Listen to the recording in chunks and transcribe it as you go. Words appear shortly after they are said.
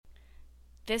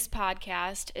This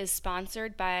podcast is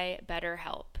sponsored by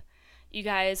BetterHelp. You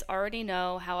guys already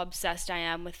know how obsessed I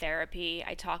am with therapy.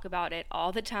 I talk about it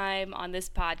all the time on this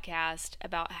podcast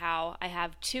about how I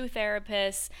have 2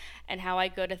 therapists and how I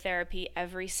go to therapy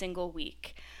every single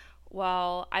week.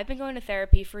 Well, I've been going to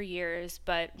therapy for years,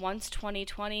 but once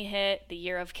 2020 hit, the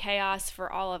year of chaos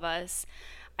for all of us,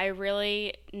 I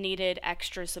really needed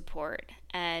extra support.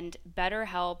 And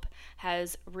BetterHelp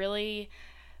has really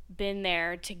been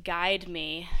there to guide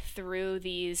me through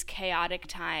these chaotic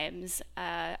times.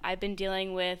 I've been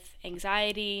dealing with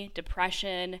anxiety,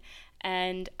 depression,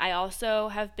 and I also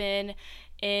have been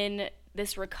in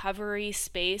this recovery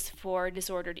space for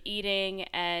disordered eating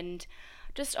and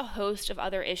just a host of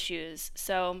other issues.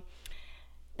 So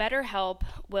BetterHelp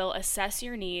will assess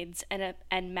your needs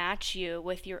and match you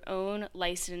with your own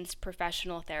licensed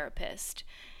professional therapist.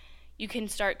 You can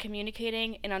start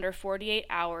communicating in under 48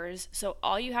 hours, so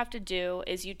all you have to do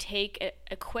is you take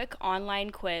a quick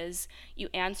online quiz, you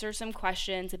answer some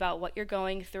questions about what you're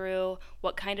going through,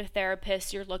 what kind of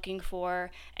therapist you're looking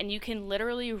for, and you can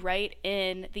literally write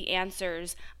in the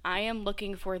answers, I am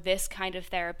looking for this kind of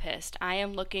therapist, I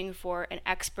am looking for an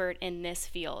expert in this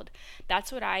field.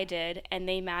 That's what I did, and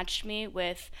they matched me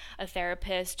with a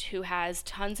therapist who has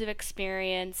tons of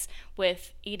experience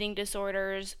with eating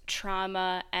disorders,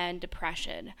 trauma, and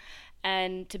depression.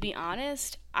 And to be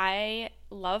honest, I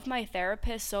love my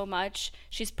therapist so much.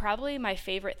 She's probably my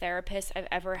favorite therapist I've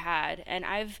ever had. And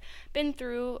I've been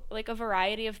through like a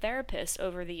variety of therapists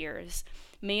over the years.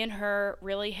 Me and her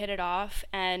really hit it off.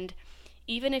 And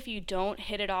even if you don't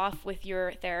hit it off with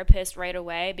your therapist right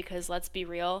away, because let's be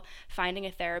real, finding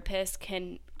a therapist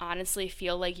can honestly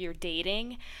feel like you're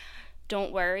dating.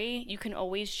 Don't worry, you can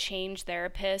always change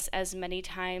therapists as many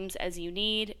times as you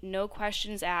need. No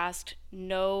questions asked,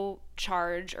 no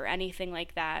charge or anything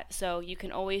like that. So you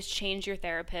can always change your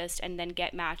therapist and then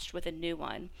get matched with a new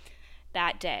one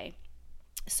that day.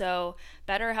 So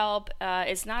BetterHelp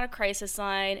is not a crisis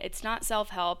line. It's not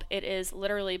self-help. It is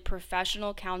literally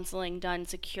professional counseling done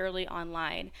securely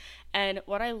online. And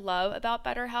what I love about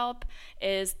BetterHelp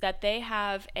is that they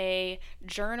have a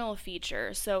journal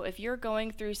feature. So if you're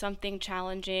going through something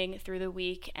challenging through the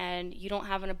week and you don't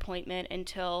have an appointment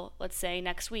until, let's say,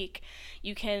 next week,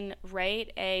 you can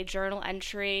write a journal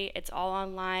entry. It's all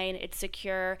online, it's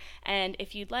secure, and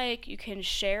if you'd like, you can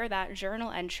share that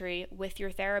journal entry with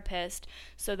your therapist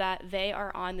so that they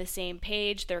are on the same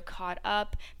page, they're caught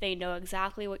up, they know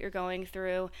exactly what you're going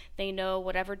through, they know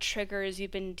whatever triggers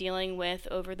you've been dealing with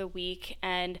over the week.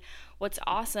 And what's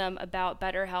awesome about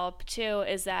BetterHelp too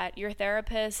is that your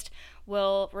therapist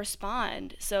will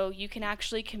respond. So you can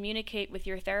actually communicate with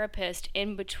your therapist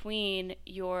in between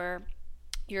your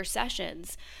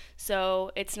sessions.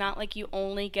 So it's not like you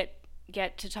only get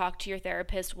to talk to your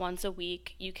therapist once a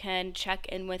week. You can check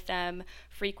in with them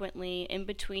frequently in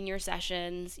between your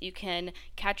sessions. You can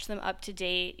catch them up to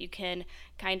date. You can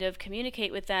kind of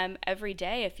communicate with them every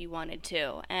day if you wanted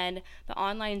to. And the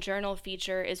online journal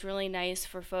feature is really nice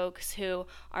for folks who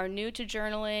are new to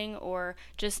journaling or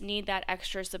just need that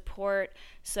extra support.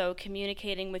 So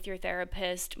communicating with your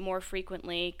therapist more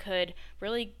frequently could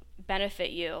really benefit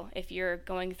you if you're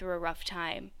going through a rough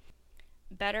time.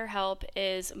 BetterHelp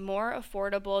is more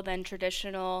affordable than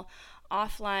traditional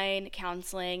offline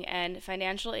counseling, and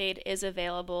financial aid is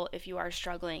available if you are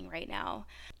struggling right now.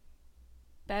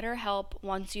 BetterHelp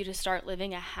wants you to start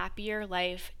living a happier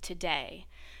life today.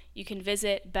 You can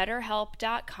visit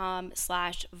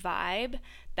betterhelp.com/vibe.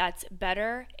 That's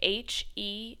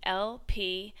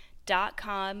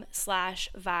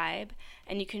betterhelp.com/vibe,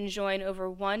 and you can join over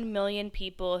 1 million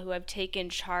people who have taken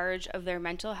charge of their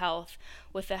mental health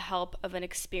with the help of an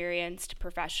experienced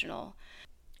professional.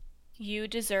 You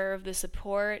deserve the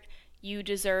support, you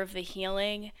deserve the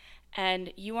healing,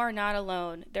 and you are not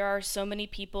alone. There are so many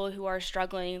people who are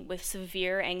struggling with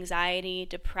severe anxiety,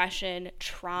 depression,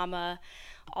 trauma,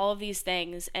 all of these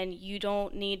things, and you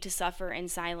don't need to suffer in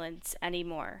silence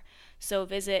anymore. So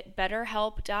visit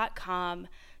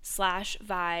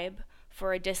betterhelp.com/vibe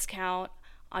for a discount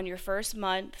on your first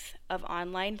month of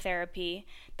online therapy.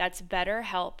 That's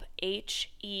BetterHelp,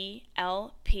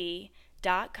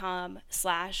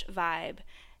 HELP.com/vibe.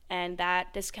 And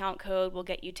that discount code will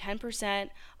get you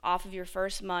 10% off of your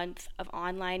first month of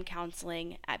online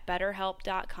counseling at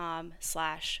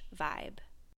betterhelp.com/vibe.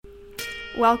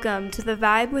 Welcome to the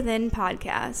Vibe Within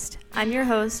podcast. I'm your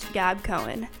host, Gab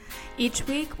Cohen. Each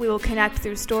week, we will connect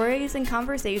through stories and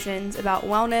conversations about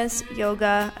wellness,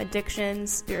 yoga,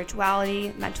 addictions,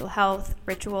 spirituality, mental health,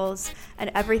 rituals, and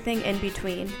everything in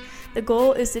between. The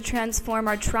goal is to transform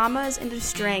our traumas into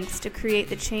strengths to create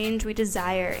the change we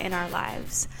desire in our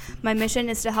lives. My mission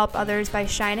is to help others by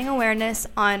shining awareness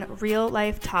on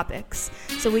real-life topics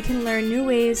so we can learn new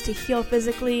ways to heal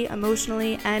physically,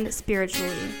 emotionally, and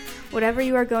spiritually. Whatever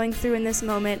you are going through in this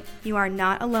moment, you are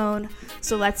not alone,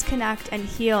 so let's connect and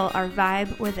heal our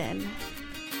vibe within.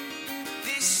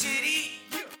 This city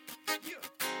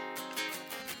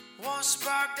once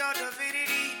sparked a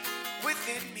divinity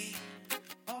within me.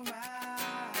 Alright.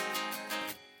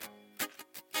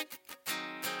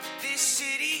 This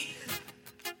city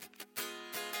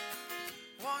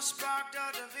once sparked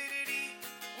a divinity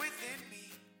within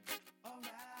me.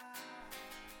 Alright.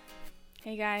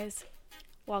 Hey guys.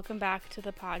 Welcome back to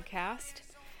the podcast.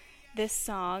 This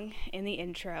song in the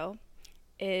intro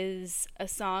is a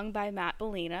song by Matt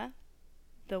Bellina,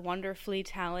 the wonderfully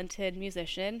talented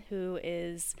musician who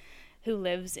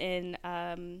lives in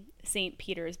St.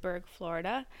 Petersburg,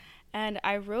 Florida. And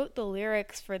I wrote the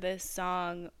lyrics for this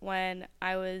song when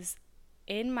I was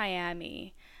in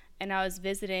Miami and I was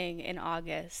visiting in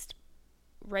August,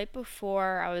 right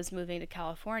before I was moving to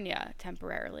California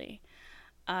temporarily.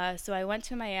 So I went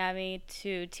to Miami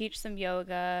to teach some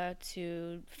yoga,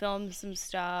 to film some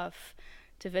stuff,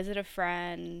 to visit a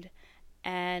friend.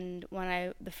 And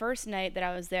the first night that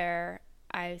I was there,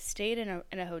 I stayed in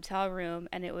a hotel room,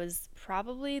 and it was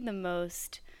probably the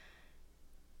most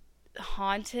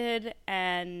haunted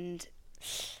and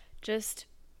just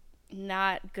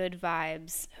not good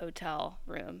vibes hotel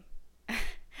room.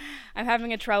 I'm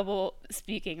having a trouble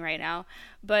speaking right now,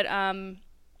 but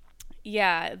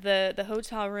yeah, the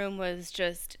hotel room was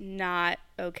just not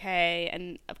okay.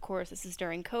 And of course, this is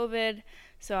during COVID,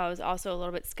 so I was also a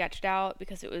little bit sketched out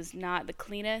because it was not the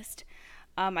cleanest.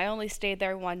 I only stayed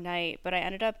there one night, but I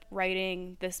ended up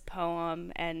writing this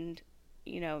poem, and,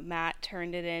 Matt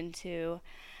turned it into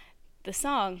the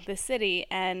song, The City.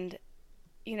 And,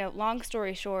 long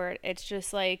story short, it's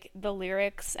just like the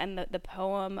lyrics and the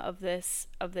poem of this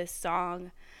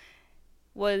song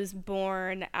was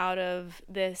born out of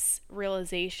this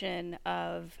realization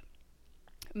of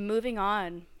moving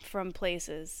on from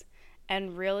places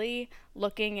and really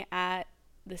looking at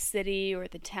the city or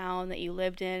the town that you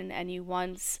lived in and you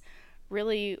once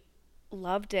really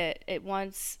loved it. It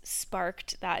once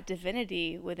sparked that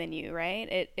divinity within you,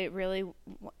 right? It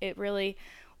really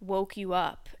woke you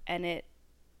up, and it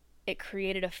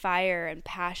created a fire and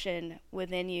passion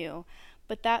within you.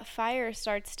 But that fire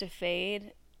starts to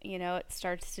fade. It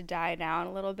starts to die down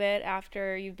a little bit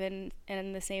after you've been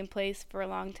in the same place for a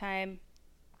long time.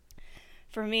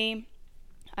 For me,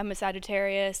 I'm a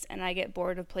Sagittarius, and I get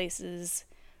bored of places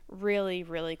really,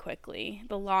 really quickly.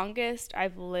 The longest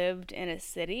I've lived in a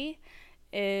city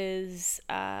is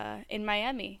in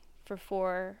Miami for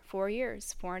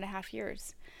 4.5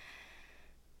 years.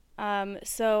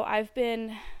 So I've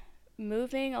been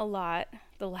moving a lot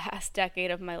the last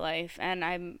decade of my life, and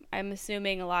I'm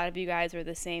assuming a lot of you guys are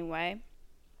the same way.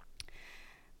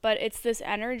 But it's this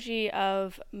energy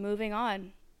of moving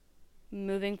on,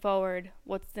 moving forward.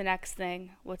 What's the next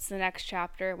thing? What's the next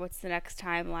chapter? What's the next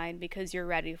timeline? Because you're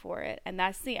ready for it. And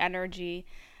that's the energy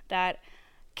that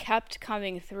kept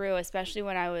coming through, especially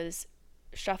when I was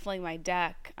shuffling my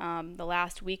deck the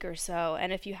last week or so.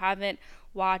 And if you haven't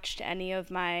watched any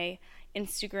of my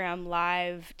Instagram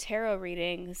live tarot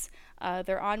readings,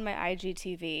 they're on my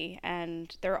IGTV,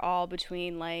 and they're all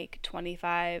between like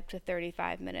 25 to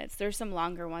 35 minutes. There's some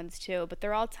longer ones too, but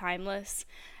they're all timeless,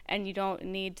 and you don't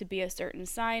need to be a certain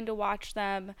sign to watch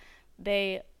them.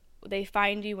 They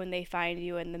find you when they find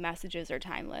you, and the messages are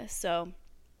timeless. So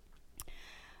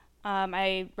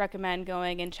I recommend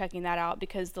going and checking that out,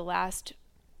 because the last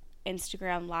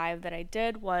Instagram live that I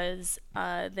did was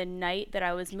the night that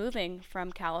I was moving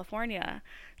from California.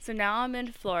 So now I'm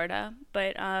in Florida,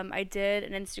 but I did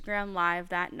an Instagram live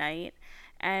that night,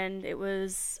 and it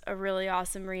was a really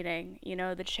awesome reading.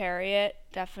 The Chariot,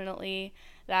 definitely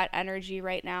that energy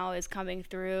right now is coming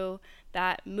through,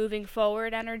 that moving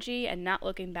forward energy and not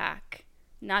looking back,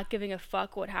 not giving a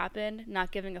fuck what happened,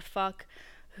 not giving a fuck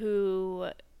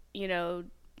who,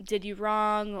 did you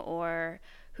wrong, or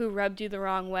who rubbed you the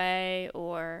wrong way,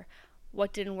 or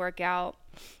what didn't work out.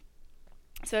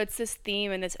 So it's this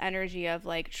theme and this energy of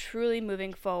like truly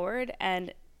moving forward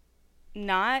and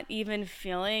not even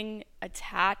feeling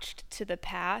attached to the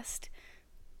past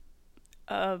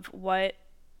of what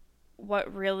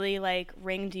really like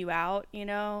ringed you out,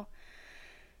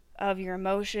 of your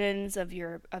emotions, of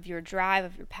your drive,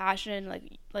 of your passion.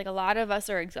 Like a lot of us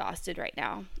are exhausted right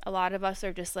now. A lot of us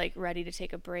are just like ready to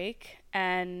take a break.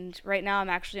 And right now I'm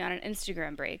actually on an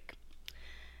Instagram break.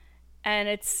 And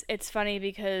it's funny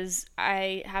because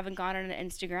I haven't gone on an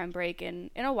Instagram break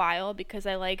in a while because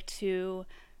I like to,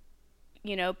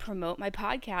 promote my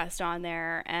podcast on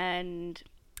there. And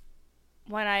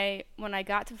when I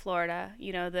got to Florida,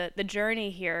 the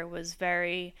journey here was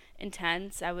very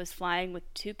intense. I was flying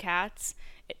with two cats.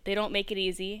 They don't make it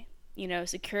easy.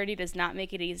 Security does not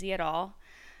make it easy at all.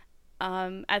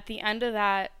 At the end of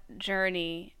that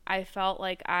journey, I felt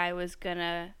like I was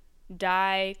gonna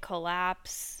die,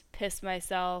 collapse, piss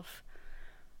myself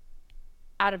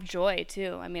out of joy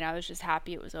too. I mean, I was just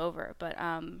happy it was over. But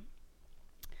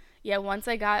yeah, once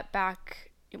I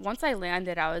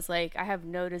landed, I was like, I have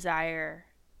no desire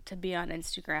to be on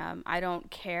Instagram. I don't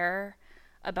care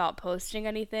about posting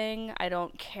anything. I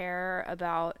don't care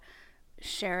about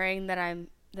sharing that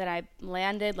I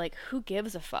landed. Like, who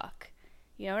gives a fuck?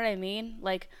 You know what I mean?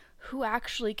 Like, who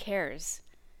actually cares?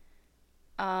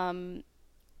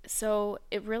 So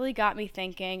it really got me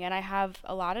thinking, and I have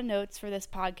a lot of notes for this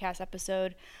podcast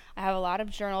episode. I have a lot of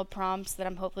journal prompts that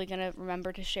I'm hopefully going to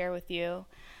remember to share with you.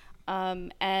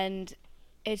 And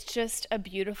it's just a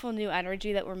beautiful new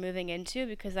energy that we're moving into,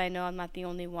 because I know I'm not the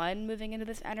only one moving into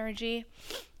this energy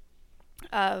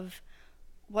of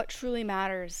what truly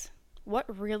matters. What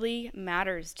really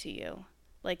matters to you?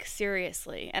 Like,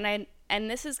 seriously. And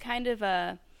this is kind of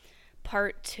a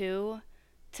part 2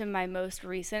 to my most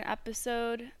recent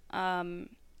episode,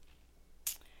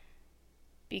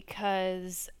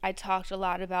 because I talked a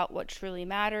lot about what truly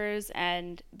matters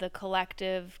and the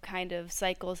collective kind of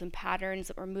cycles and patterns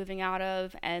that we're moving out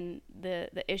of, and the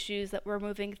issues that we're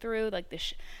moving through, like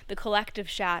the collective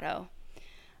shadow,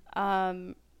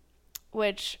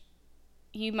 which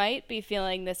you might be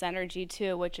feeling this energy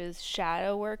too, which is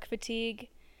shadow work fatigue.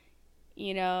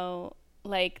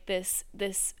 Like this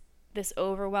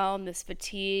overwhelm, this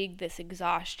fatigue, this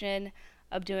exhaustion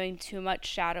of doing too much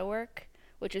shadow work,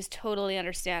 which is totally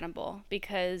understandable,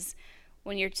 because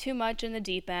when you're too much in the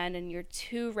deep end and you're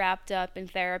too wrapped up in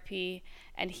therapy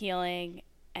and healing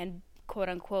and quote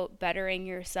unquote bettering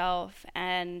yourself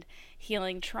and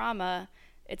healing trauma,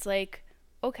 it's like,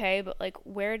 okay, but like,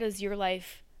 where does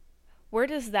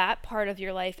that part of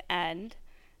your life end?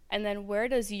 And then where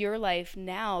does your life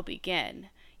now begin?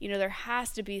 There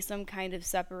has to be some kind of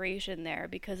separation there,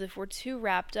 because if we're too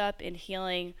wrapped up in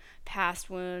healing past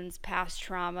wounds, past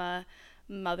trauma,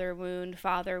 mother wound,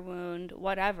 father wound,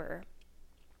 whatever,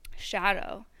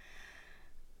 shadow,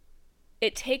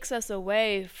 it takes us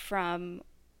away from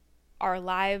our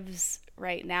lives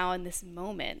right now in this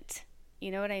moment.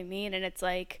 You know what I mean? And it's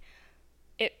like,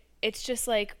 it's just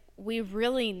like, we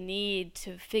really need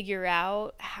to figure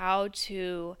out how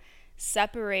to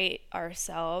separate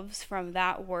ourselves from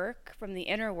that work, from the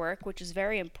inner work, which is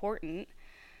very important,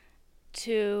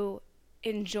 to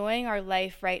enjoying our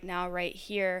life right now, right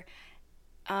here,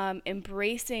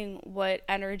 embracing what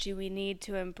energy we need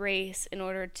to embrace in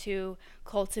order to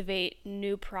cultivate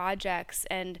new projects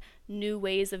and new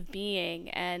ways of being.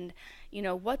 And,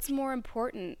 what's more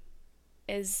important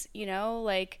is,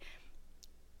 like,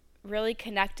 really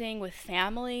connecting with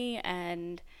family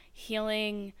and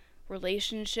healing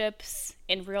relationships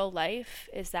in real life.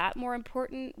 Is that more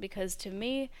important? Because to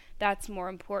me, that's more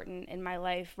important in my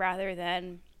life, rather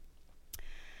than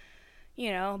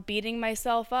beating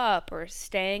myself up or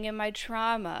staying in my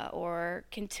trauma or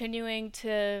continuing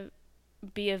to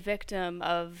be a victim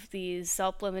of these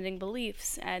self-limiting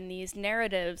beliefs and these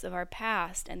narratives of our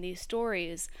past and these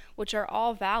stories, which are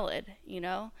all valid.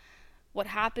 What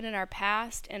happened in our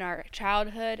past, in our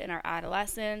childhood, in our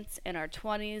adolescence, in our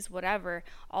 20s, whatever,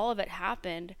 all of it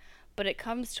happened. But it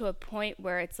comes to a point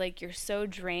where it's like you're so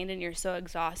drained and you're so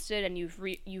exhausted, and you've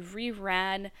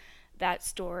reran that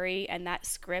story and that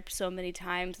script so many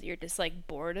times that you're just like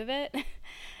bored of it.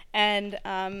 And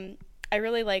I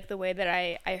really like the way that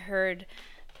I heard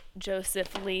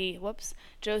Joseph Lee on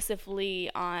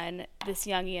this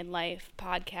Jungian Life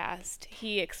podcast.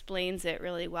 He explains it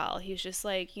really well. He's just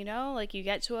like, like, you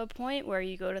get to a point where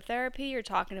you go to therapy, you're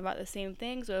talking about the same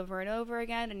things over and over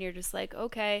again, and you're just like,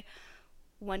 okay,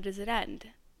 when does it end?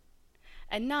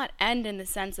 And not end in the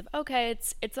sense of, okay,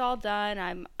 it's all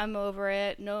done, I'm over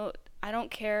it. No, I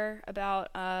don't care about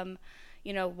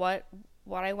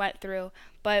what I went through,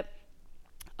 but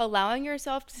allowing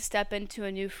yourself to step into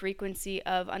a new frequency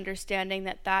of understanding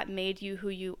that that made you who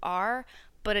you are,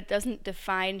 but it doesn't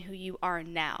define who you are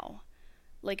now.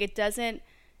 Like, it doesn't,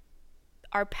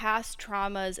 our past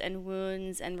traumas and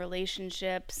wounds and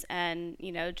relationships and,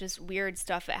 just weird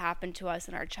stuff that happened to us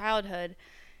in our childhood,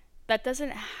 that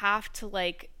doesn't have to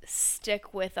like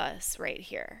stick with us right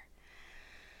here.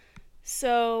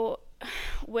 So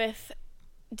with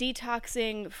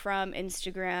detoxing from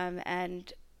Instagram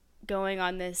and going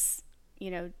on this,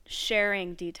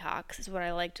 sharing detox is what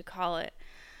I like to call it.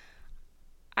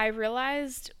 I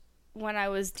realized when I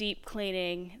was deep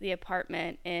cleaning the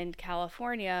apartment in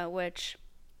California, which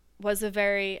was a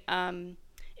very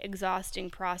exhausting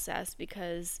process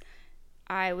because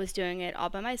I was doing it all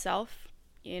by myself.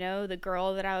 The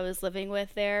girl that I was living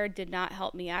with there did not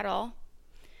help me at all.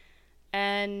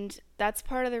 And that's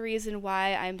part of the reason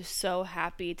why I'm so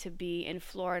happy to be in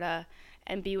Florida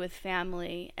and be with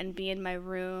family and be in my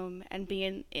room and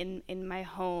be in my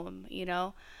home,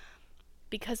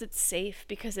 because it's safe,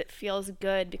 because it feels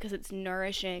good, because it's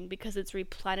nourishing, because it's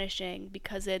replenishing,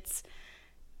 because it's,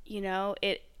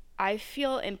 it I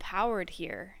feel empowered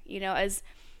here,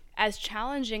 as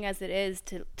challenging as it is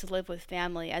to live with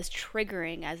family, as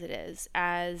triggering as it is,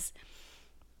 as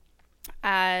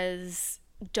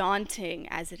daunting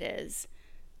as it is,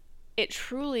 it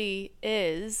truly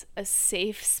is a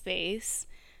safe space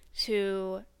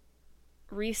to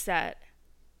reset,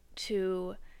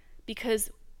 to because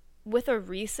with a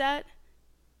reset,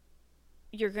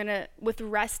 with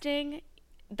resting,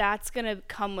 that's gonna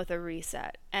come with a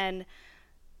reset. And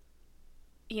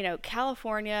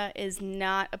California is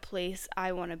not a place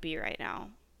I want to be right now.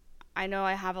 I know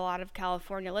I have a lot of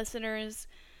California listeners,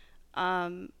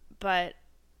 but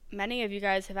many of you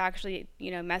guys have actually,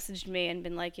 messaged me and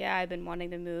been like, yeah, I've been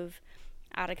wanting to move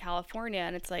out of California.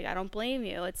 And it's like, I don't blame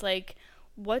you. It's like,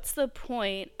 what's the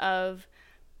point of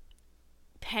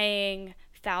paying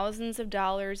thousands of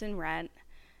dollars in rent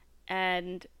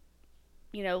and,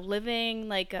 living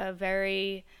like a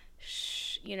very,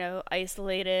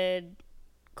 isolated,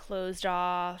 closed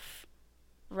off,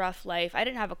 rough life. I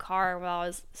didn't have a car while I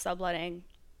was subletting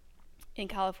in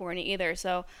California either.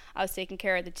 So I was taking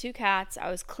care of the two cats.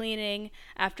 I was cleaning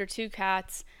after two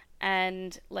cats,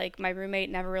 and like my roommate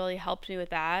never really helped me with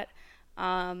that.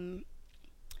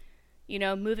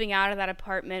 Moving out of that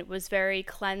apartment was very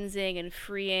cleansing and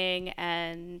freeing.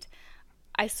 And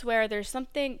I swear there's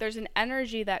an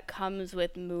energy that comes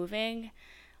with moving,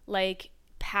 like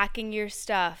packing your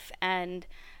stuff and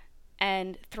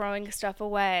throwing stuff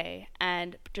away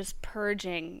and just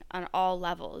purging on all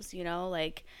levels,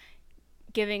 like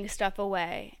giving stuff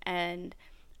away, and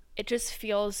it just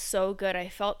feels so good. I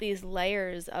felt these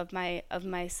layers of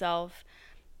myself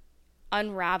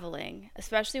unraveling,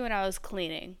 especially when I was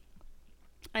cleaning.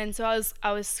 And so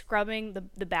I was scrubbing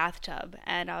the bathtub,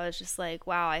 and I was just like,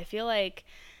 wow, I feel like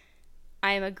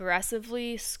I'm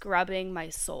aggressively scrubbing my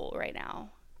soul right now.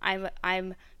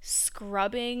 I'm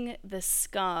scrubbing the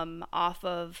scum off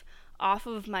of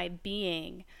my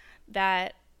being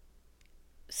that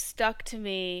stuck to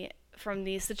me from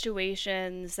these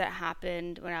situations that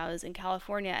happened when I was in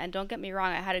California. And don't get me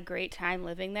wrong, I had a great time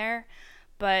living there,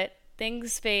 but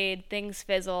things fade, things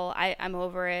fizzle. I'm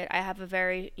over it. I have a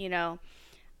very,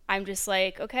 I'm just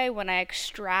like, okay, when I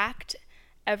extract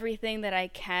everything that I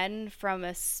can from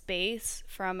a space,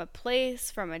 from a place,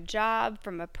 from a job,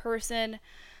 from a person,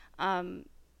 from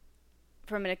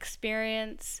an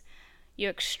experience, you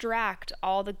extract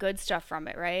all the good stuff from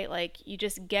it, right? Like you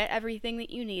just get everything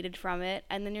that you needed from it,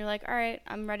 and then you're like, all right,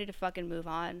 I'm ready to fucking move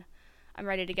on. I'm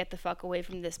ready to get the fuck away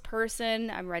from this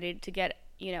person. I'm ready to get,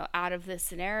 out of this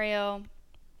scenario,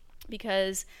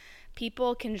 because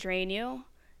people can drain you,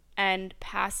 and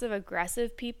passive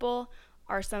aggressive people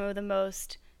are some of the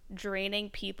most draining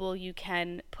people you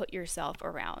can put yourself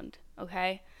around,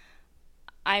 okay?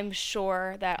 I'm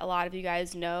sure that a lot of you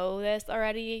guys know this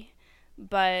already,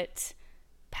 but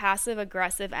passive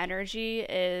aggressive energy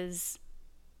is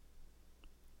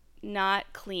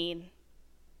not clean.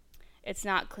 It's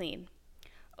not clean.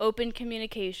 Open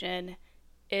communication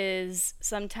is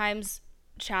sometimes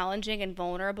challenging and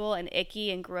vulnerable and icky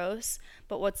and gross,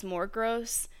 but what's more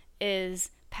gross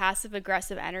is passive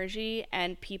aggressive energy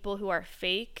and people who are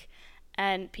fake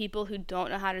and people who don't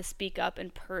know how to speak up in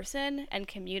person and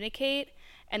communicate,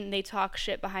 and they talk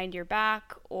shit behind your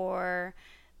back, or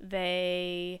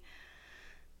they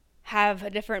have a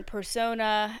different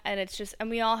persona. And it's just, and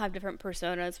we all have different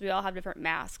personas, we all have different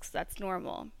masks, that's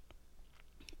normal.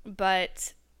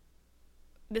 But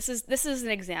this is an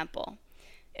example.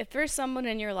 If there's someone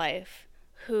in your life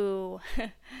who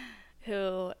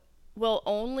who will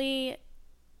only,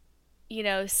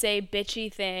 say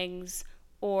bitchy things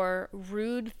or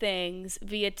rude things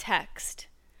via text,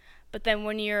 but then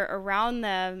when you're around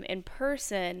them in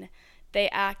person, they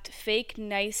act fake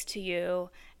nice to you,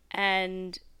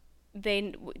 and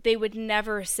they would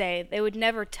never say, they would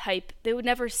never type, they would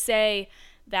never say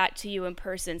that to you in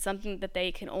person, something that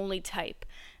they can only type.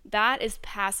 That is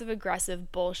passive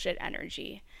aggressive bullshit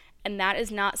energy. And that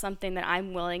is not something that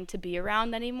I'm willing to be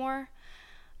around anymore.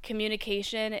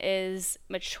 Communication is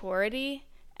maturity.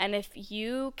 And if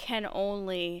you can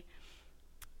only,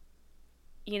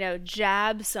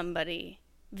 jab somebody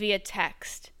via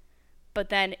text, but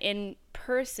then in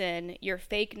person you're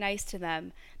fake nice to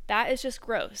them, that is just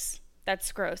gross.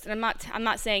 That's gross. And I'm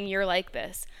not saying you're like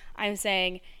this. I'm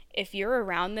saying if you're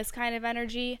around this kind of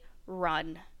energy,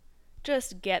 run.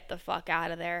 Just get the fuck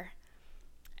out of there.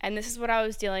 And this is what I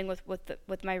was dealing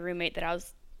with my roommate that I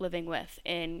was living with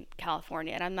in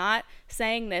California. And I'm not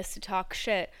saying this to talk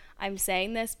shit. I'm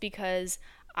saying this because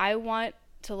I want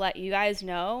to let you guys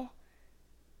know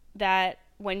that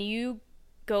when you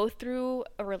go through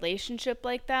a relationship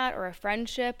like that, or a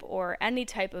friendship, or any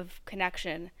type of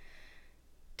connection,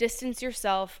 distance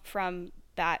yourself from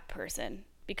that person,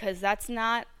 because that's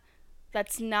not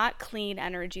clean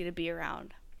energy to be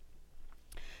around.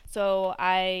 So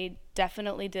I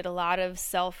definitely did a lot of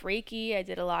self Reiki. I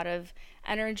did a lot of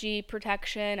energy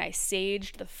protection. I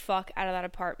saged the fuck out of that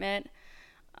apartment,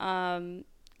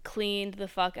 cleaned the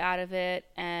fuck out of it,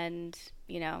 and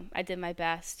I did my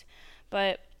best.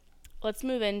 But let's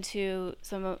move into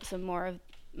some more of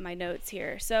my notes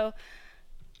here. So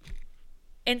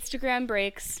Instagram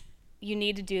breaks, you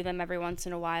need to do them every once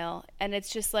in a while, and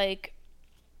it's just like,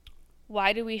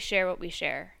 why do we share what we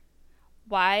share?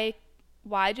 Why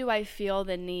do I feel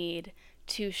the need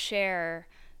to share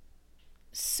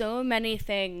so many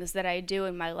things that I do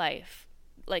in my life,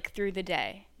 like through the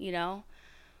day,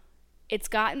 It's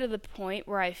gotten to the point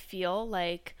where I feel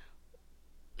like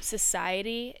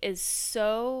society is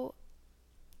so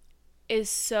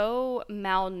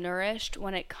malnourished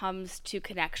when it comes to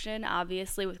connection,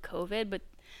 obviously with COVID, but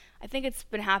I think it's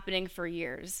been happening for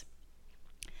years.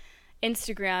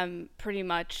 Instagram pretty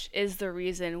much is the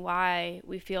reason why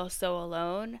we feel so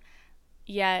alone,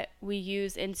 yet we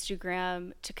use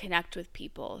Instagram to connect with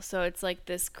people. So it's like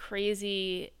this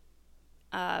crazy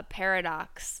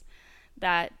paradox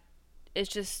that is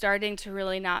just starting to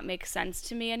really not make sense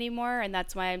to me anymore, and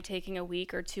that's why I'm taking a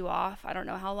week or two off. I don't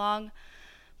know how long.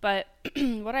 But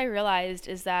what I realized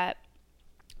is that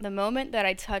the moment that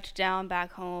I touched down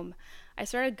back home, I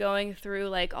started going through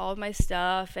like all of my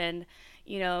stuff, and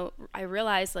I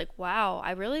realized like, wow,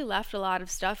 I really left a lot of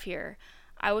stuff here.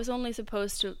 I was only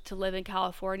supposed to live in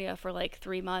California for like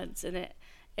 3 months, and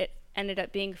it ended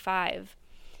up being 5.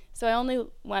 So I only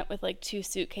went with like 2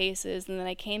 suitcases, and then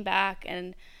I came back,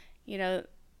 and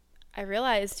I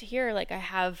realized here, like, I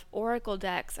have oracle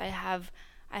decks, I have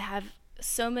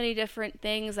so many different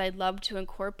things I'd love to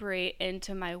incorporate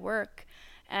into my work.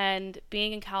 And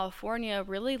being in California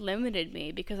really limited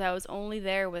me, because I was only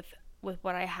there with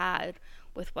what I had,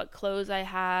 with what clothes I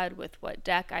had, with what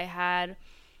deck I had.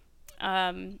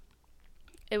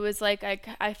 It was like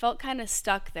I felt kind of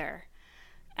stuck there.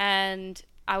 And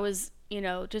I was,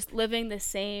 just living the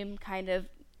same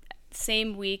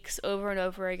weeks over and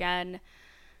over again.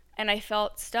 And I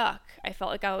felt stuck. I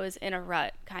felt like I was in a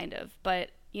rut, kind of. But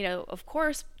of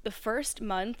course, the first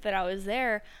month that I was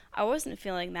there, I wasn't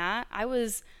feeling that. I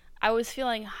was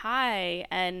feeling high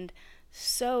and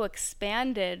so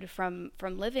expanded from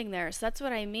living there. So that's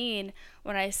what I mean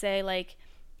when I say, like,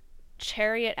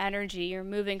 chariot energy. You're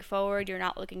moving forward. You're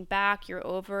not looking back. You're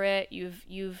over it.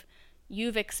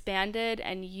 You've expanded,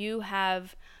 and you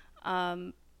have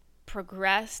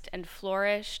progressed and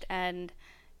flourished, and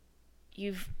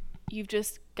you've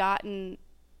just gotten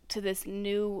to this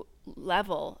new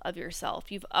level of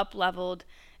yourself. You've up leveled.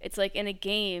 It's like in a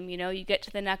game, you get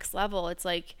to the next level. It's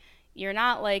like you're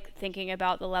not like thinking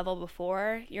about the level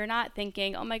before. You're not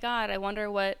thinking, oh my god, I wonder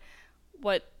what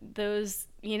those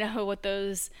what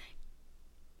those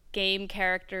game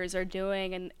characters are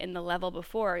doing in the level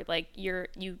before. Like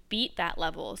you beat that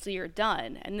level, so you're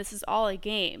done, and this is all a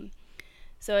game.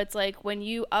 So it's like when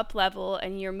you up level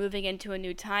and you're moving into a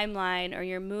new timeline, or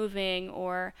you're moving,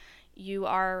 or you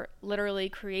are literally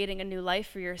creating a new life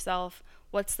for yourself,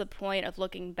 what's the point of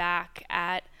looking back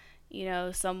at,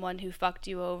 someone who fucked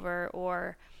you over?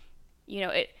 Or,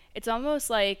 it's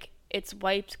almost like it's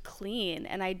wiped clean.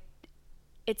 And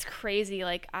it's crazy.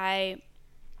 Like I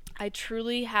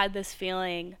truly had this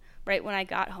feeling right when I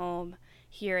got home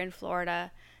here in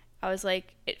Florida. I was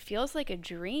like, it feels like a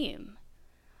dream.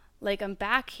 Like, I'm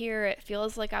back here. It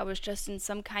feels like I was just in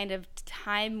some kind of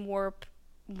time warp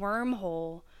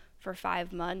wormhole for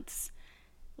 5 months.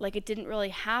 Like, it didn't really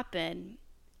happen,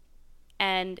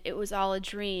 and it was all a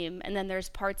dream. And then there's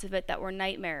parts of it that were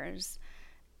nightmares.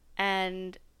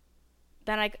 And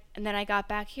then I got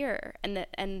back here,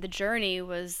 and the journey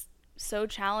was so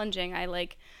challenging.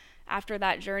 After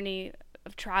that journey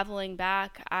of traveling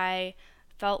back, I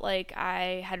felt like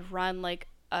I had run like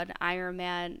an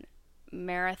Ironman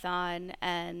marathon,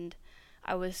 and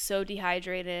I was so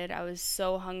dehydrated. I was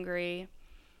so hungry.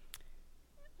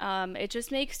 It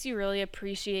just makes you really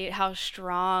appreciate how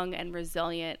strong and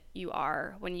resilient you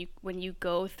are when you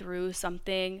go through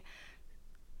something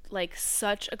like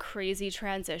such a crazy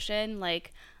transition.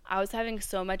 Like, I was having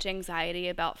so much anxiety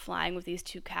about flying with these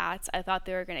two cats. I thought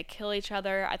they were going to kill each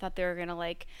other. I thought they were going to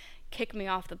like kick me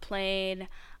off the plane.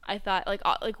 I thought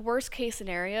like worst case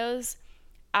scenarios,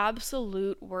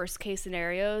 absolute worst case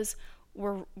scenarios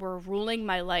were ruling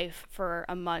my life for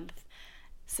a month.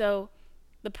 So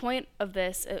the point of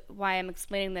this, why I'm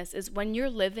explaining this, is when you're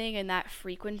living in that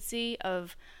frequency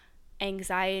of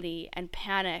anxiety and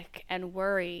panic and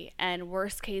worry and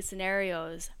worst case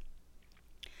scenarios,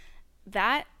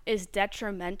 that is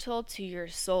detrimental to your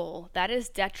soul. That is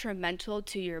detrimental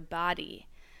to your body.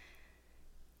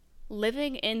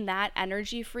 Living in that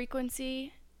energy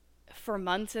frequency for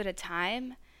months at a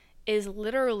time is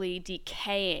literally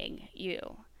decaying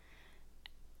you.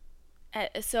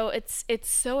 So it's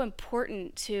so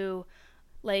important to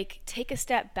like take a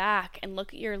step back and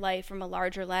look at your life from a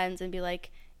larger lens and be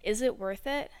like, is it worth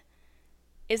it?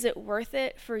 Is it worth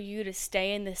it for you to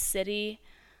stay in this city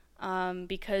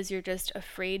because you're just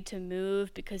afraid to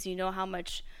move because you know how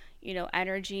much,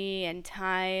 energy and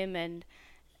time and,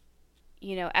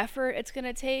 effort it's going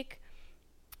to take?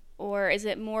 Or is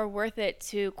it more worth it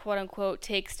to quote unquote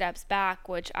take steps back,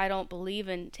 which I don't believe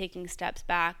in taking steps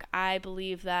back. I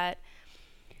believe that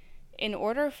in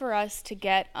order for us to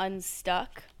get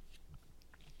unstuck,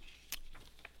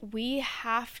 we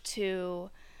have to,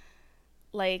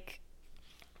 like,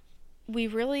 we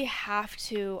really have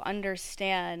to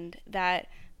understand that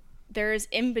there's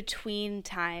in between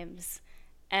times.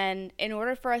 And in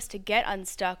order for us to get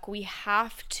unstuck, we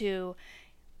have to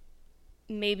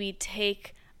maybe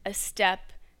take a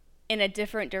step in a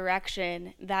different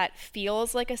direction that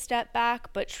feels like a step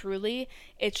back, but truly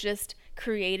it's just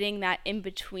creating that in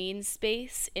between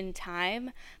space in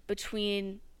time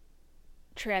between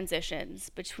transitions,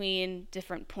 between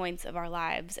different points of our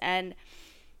lives. And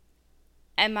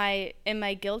am I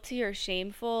guilty or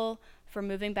shameful for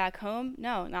moving back home?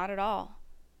 No, not at all.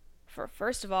 For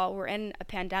first of all, we're in a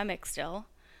pandemic still.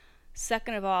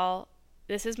 Second of all,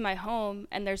 this is my home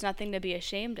and there's nothing to be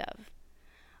ashamed of.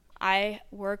 I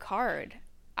work hard.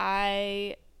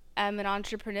 I am an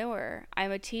entrepreneur.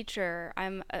 I'm a teacher.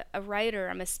 I'm a writer.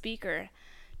 I'm a speaker.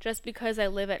 Just because I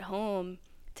live at home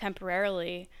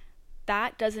temporarily,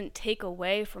 that doesn't take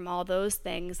away from all those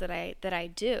things that I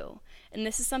do. And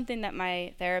this is something that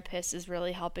my therapist is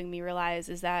really helping me realize,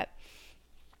 is that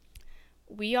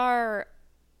we are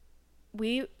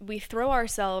we throw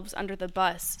ourselves under the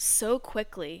bus so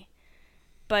quickly.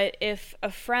 But if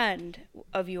a friend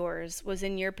of yours was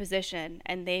in your position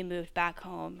and they moved back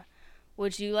home,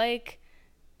 would you like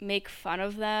make fun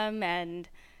of them and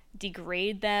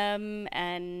degrade them?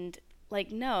 And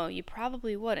like, no, you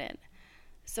probably wouldn't.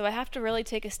 So I have to really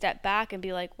take a step back and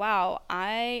be like, wow,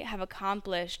 I have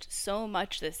accomplished so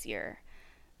much this year.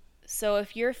 So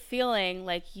if you're feeling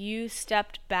like you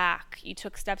stepped back, you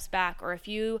took steps back, or if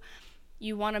you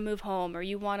want to move home or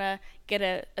you want to get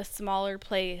a smaller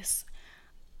place,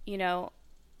 you know,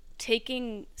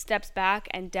 taking steps back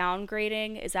and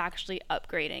downgrading is actually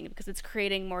upgrading because it's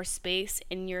creating more space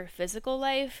in your physical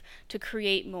life to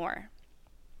create more.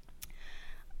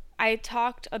 I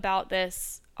talked about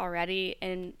this already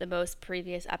in the most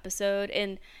previous episode.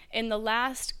 In the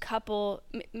last couple,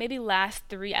 maybe last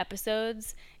 3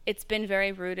 episodes, it's been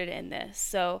very rooted in this.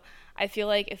 So I feel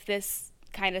like if this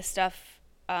kind of stuff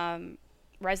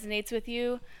resonates with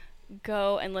you,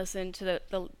 go and listen to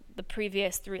the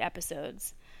previous 3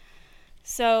 episodes.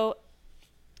 So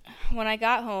when I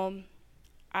got home,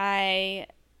 I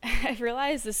I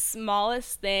realized the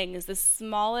smallest things, the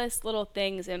smallest little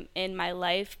things in my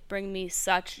life bring me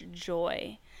such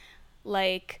joy.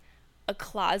 Like a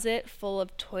closet full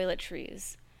of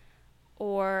toiletries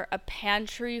or a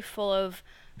pantry full of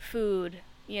food,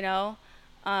 you know?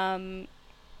 Um,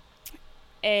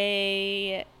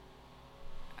 a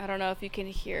I don't know if you can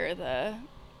hear the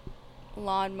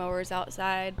lawnmowers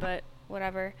outside, but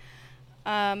whatever.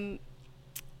 Um,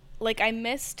 like I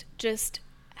missed just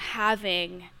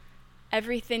having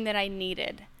everything that I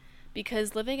needed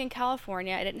because living in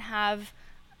California, I didn't have,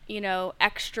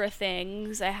 extra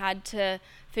things. I had to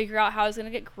figure out how I was going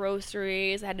to get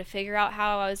groceries. I had to figure out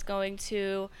how I was going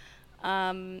to,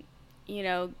 um, you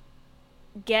know,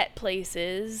 get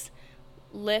places.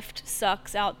 Lyft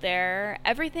sucks out there.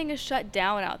 Everything is shut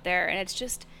down out there, and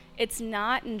it's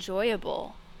not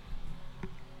enjoyable.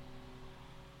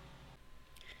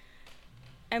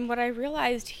 And what I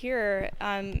realized here,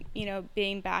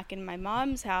 being back in my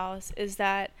mom's house, is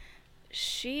that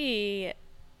she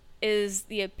is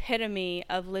the epitome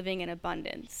of living in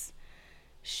abundance.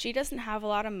 She doesn't have a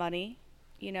lot of money.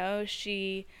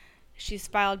 She's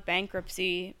filed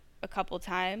bankruptcy a couple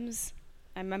times.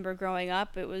 I remember growing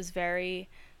up, it was very,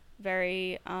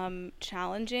 very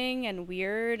challenging and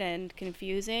weird and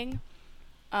confusing.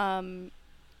 Um,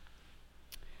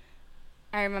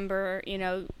 I remember,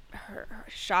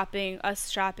 us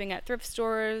shopping at thrift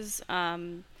stores,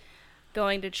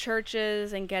 going to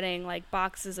churches and getting like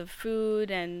boxes of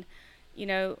food, and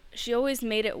she always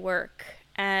made it work.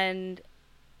 And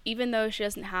even though she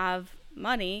doesn't have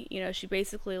money, she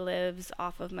basically lives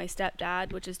off of my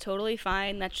stepdad, which is totally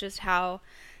fine. That's just how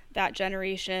that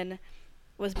generation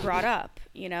was brought up.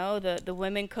 The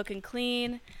women cook and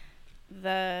clean,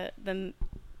 the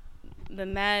the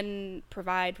men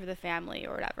provide for the family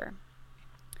or whatever.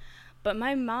 But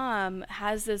my mom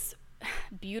has this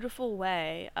beautiful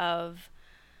way of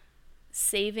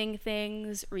saving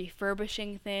things,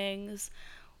 refurbishing things.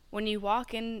 When you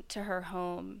walk into her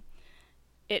home,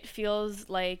 it feels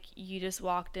like you just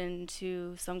walked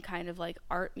into some kind of like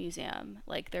art museum.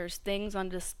 Like there's things on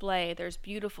display, there's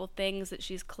beautiful things that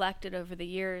she's collected over the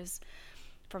years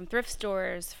from thrift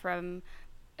stores, from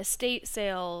estate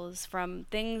sales, from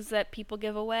things that people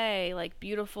give away, like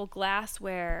beautiful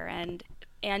glassware and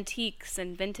antiques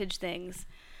and vintage things.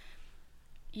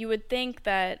 You would think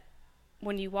that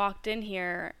when you walked in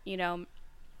here,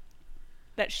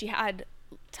 that she had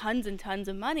tons and tons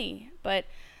of money, but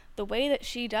the way that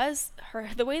she lives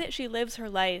her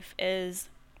life is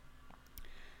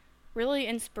really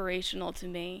inspirational to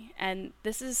me. And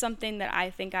this is something that I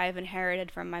think I've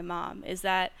inherited from my mom, is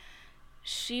that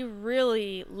she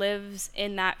really lives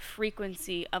in that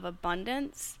frequency of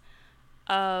abundance,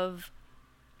 of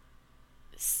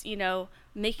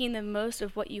making the most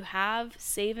of what you have,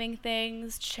 saving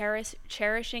things,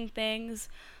 cherishing things.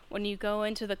 When you go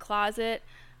into the closet,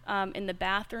 in the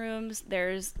bathrooms,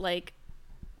 there's like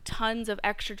tons of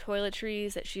extra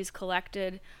toiletries that she's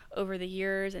collected over the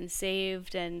years and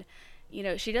saved. And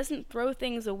she doesn't throw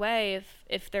things away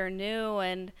if they're new.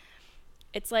 And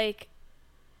it's like,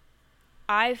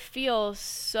 I feel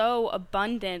so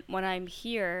abundant when I'm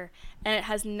here, and it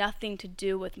has nothing to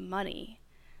do with money.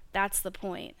 That's the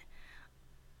point.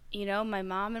 My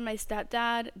mom and my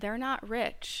stepdad, they're not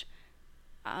rich.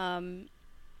 Um,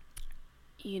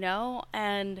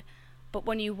 and but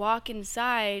when you walk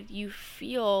inside, you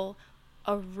feel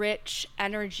a rich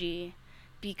energy,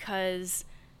 because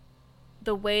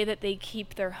the way that they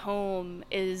keep their home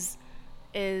is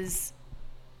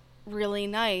really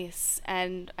nice.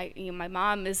 And my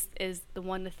mom is the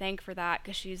one to thank for that,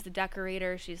 because she's the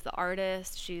decorator, she's the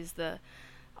artist, she's the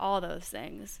all those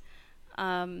things.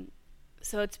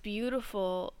 So it's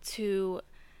beautiful to,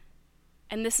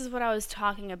 and this is what I was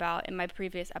talking about in my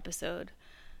previous episode.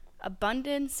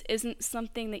 Abundance isn't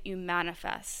something that you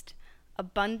manifest.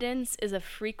 Abundance is a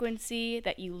frequency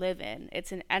that you live in.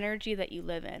 It's an energy that you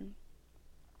live in.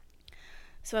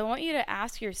 So I want you to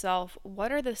ask yourself,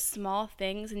 what are the small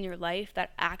things in your life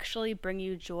that actually bring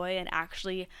you joy and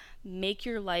actually make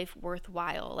your life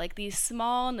worthwhile? Like these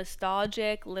small,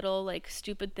 nostalgic, little, like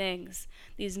stupid things,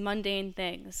 these mundane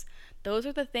things. Those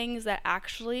are the things that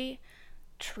actually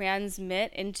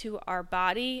transmit into our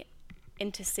body,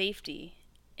 into safety,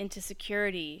 into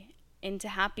security, into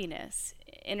happiness,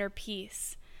 inner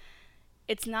peace.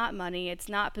 It's not money, it's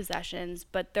not possessions,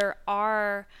 but there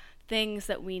are things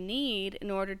that we need in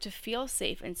order to feel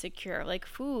safe and secure, like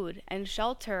food and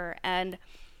shelter and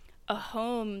a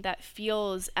home that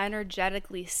feels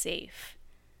energetically safe.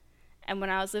 And when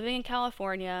I was living in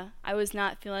California, I was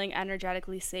not feeling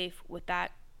energetically safe with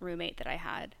that roommate that I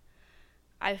had.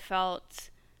 I felt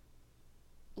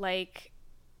like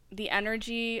the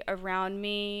energy around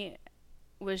me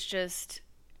was just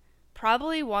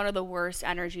probably one of the worst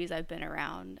energies I've been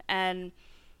around. And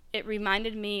it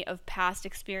reminded me of past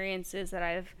experiences that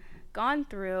I've gone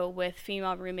through with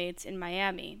female roommates in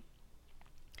Miami.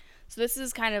 So this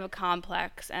is kind of a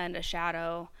complex and a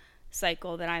shadow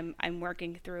cycle that I'm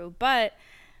working through. But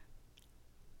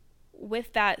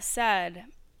with that said,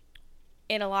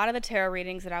 in a lot of the tarot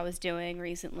readings that I was doing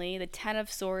recently, the Ten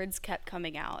of Swords kept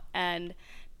coming out, and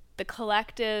the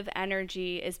collective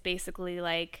energy is basically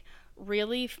like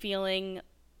really feeling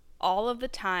all of the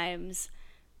times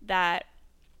that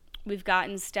we've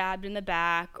gotten stabbed in the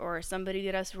back, or somebody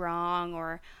did us wrong,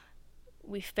 or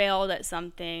we failed at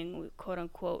something, we quote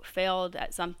unquote failed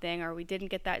at something, or we didn't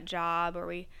get that job, or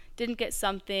we didn't get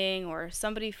something, or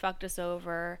somebody fucked us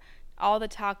over, all the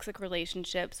toxic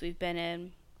relationships we've been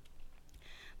in.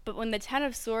 But when the Ten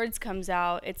of Swords comes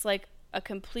out, it's like a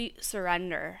complete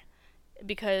surrender,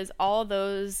 because all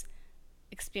those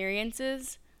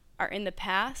experiences are in the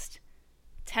past.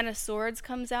 10 of Swords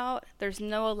comes out. There's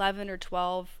no 11 or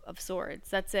 12 of Swords.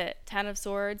 That's it. 10 of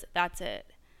Swords, that's it.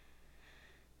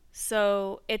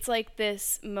 So it's like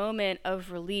this moment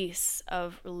of release,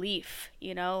 of relief,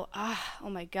 oh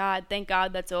my God, thank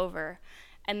God that's over.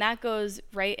 And that goes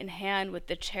right in hand with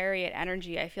the Chariot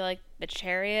energy. I feel like the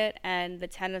Chariot and the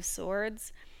 10 of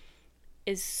Swords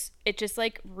it just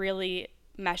like really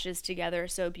meshes together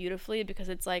so beautifully, because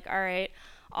it's like, all right,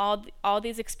 all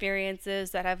these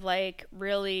experiences that have like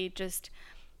really just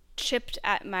chipped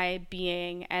at my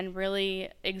being and really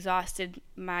exhausted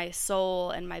my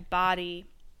soul and my body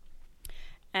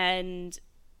and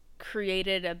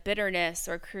created a bitterness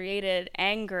or created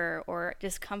anger or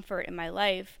discomfort in my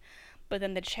life. But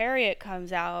then the Chariot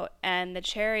comes out, and the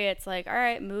Chariot's like, all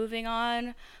right, moving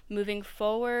on, moving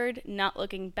forward, not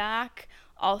looking back.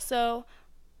 Also,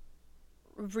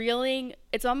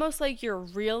 it's almost like you're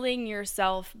reeling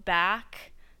yourself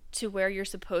back to where you're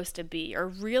supposed to be, or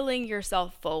reeling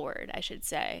yourself forward, I should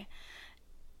say.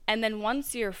 And then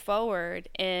once you're forward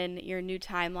in your new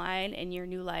timeline, in your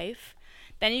new life,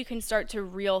 then you can start to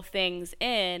reel things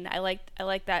in. I like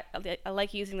that. I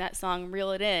like using that song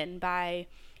 "Reel It In" by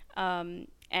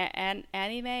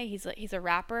Anime. He's a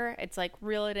rapper. It's like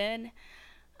 "Reel It In."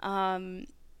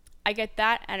 I get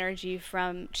that energy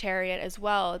from Chariot as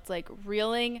well. It's like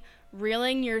reeling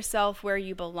yourself where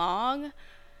you belong,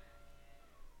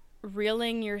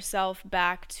 reeling yourself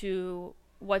back to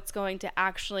what's going to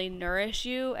actually nourish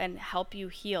you and help you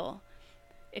heal.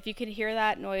 If you can hear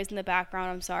that noise in the background,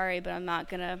 I'm sorry, but I'm not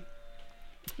gonna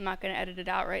edit it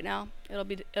out right now.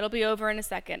 It'll be over in a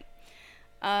second.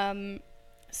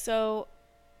 So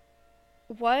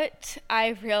what I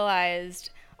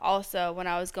realized also when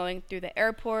I was going through the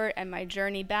airport and my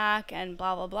journey back and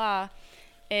blah blah blah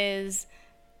is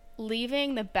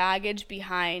leaving the baggage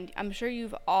behind. I'm sure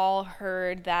you've all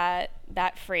heard that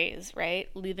phrase, right?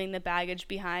 Leaving the baggage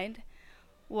behind.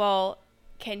 Well,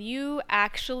 can you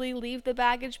actually leave the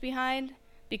baggage behind?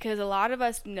 Because a lot of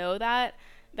us know that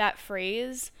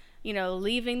phrase,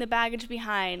 leaving the baggage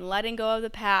behind, letting go of the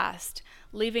past,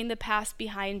 leaving the past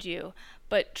behind you.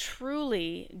 But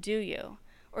truly, do you?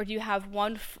 Or do you have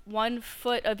one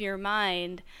foot of your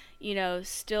mind,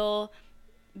 still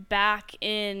back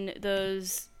in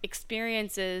those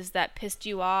experiences that pissed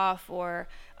you off or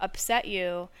upset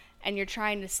you, and you're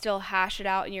trying to still hash it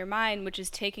out in your mind, which is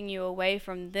taking you away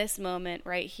from this moment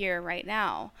right here, right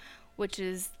now, which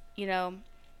is,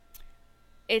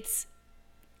 it's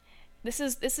this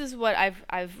is what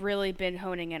I've really been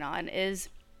honing in on, is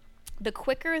the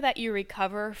quicker that you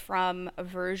recover from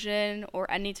aversion or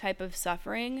any type of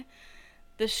suffering,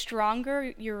 the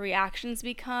stronger your reactions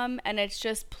become, and it's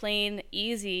just plain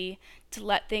easy to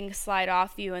let things slide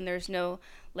off you, and there's no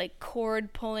like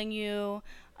cord pulling you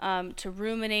to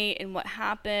ruminate in what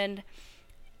happened.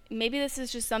 Maybe this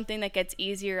is just something that gets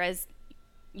easier as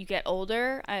you get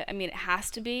older. I mean, it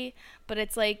has to be, but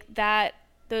it's like that,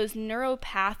 those neural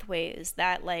pathways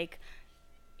that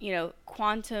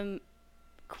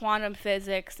quantum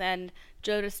physics and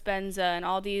Joe Dispenza and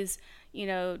all these,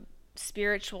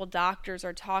 spiritual doctors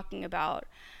are talking about,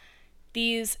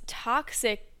 these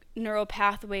toxic neural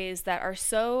pathways that are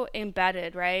so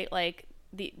embedded, right? Like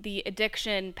the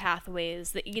addiction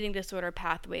pathways, the eating disorder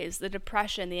pathways, the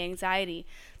depression, the anxiety.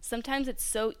 Sometimes it's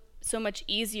so much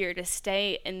easier to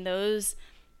stay in those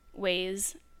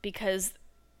ways because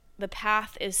the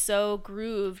path is so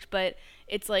grooved, but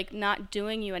it's like not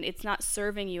doing you, and it's not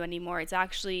serving you anymore. It's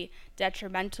actually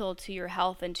detrimental to your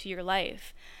health and to your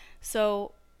life.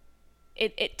 So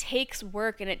it takes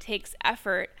work and it takes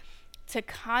effort to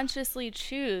consciously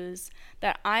choose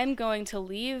that I'm going to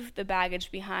leave the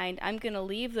baggage behind. I'm going to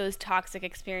leave those toxic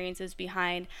experiences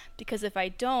behind, because if I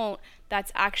don't,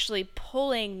 that's actually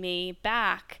pulling me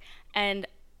back. And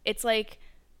it's like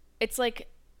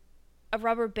a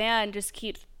rubber band just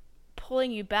keeps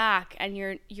pulling you back, and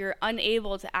you're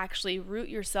unable to actually root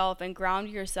yourself and ground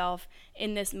yourself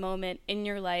in this moment in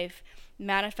your life,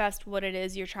 manifest what it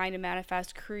is you're trying to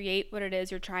manifest, create what it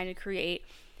is you're trying to create,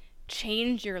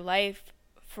 change your life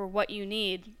for what you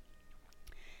need.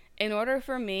 In order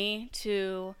for me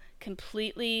to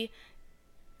completely,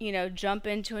 jump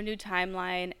into a new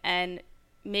timeline and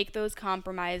make those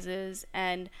compromises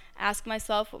and ask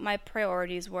myself what my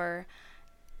priorities were,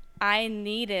 I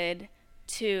needed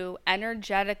to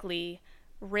energetically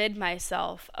rid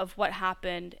myself of what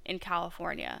happened in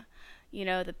California.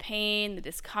 The pain, the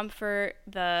discomfort,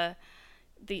 the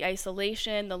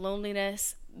isolation, the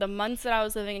loneliness. The months that I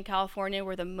was living in California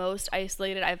were the most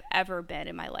isolated I've ever been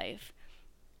in my life.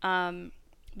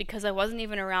 Because I wasn't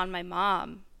even around my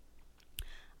mom.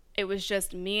 it was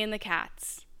just me and the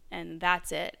cats, and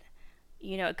that's it.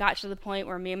 It got to the point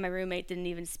where me and my roommate didn't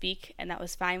even speak, and that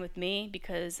was fine with me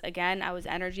because, again, I was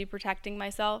energy protecting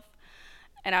myself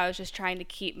and I was just trying to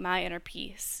keep my inner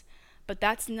peace. But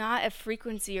that's not a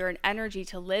frequency or an energy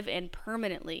to live in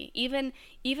permanently. Even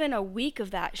a week of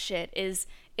that shit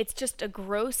it's just a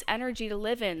gross energy to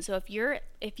live in. So if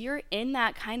you're in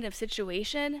that kind of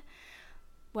situation,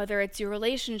 whether it's your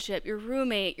relationship, your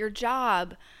roommate, your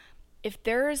job, if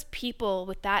there's people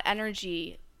with that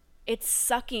energy, it's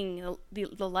sucking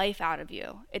the life out of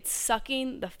you. It's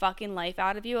sucking the fucking life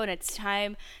out of you, and it's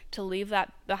time to leave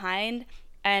that behind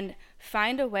and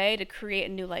find a way to create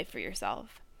a new life for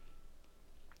yourself.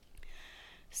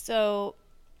 So,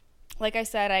 like I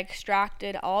said, I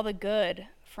extracted all the good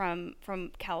from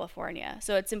California.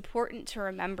 So it's important to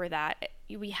remember that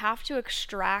we have to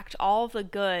extract all the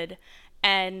good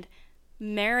and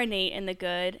marinate in the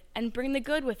good and bring the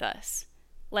good with us.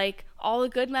 Like all the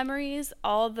good memories,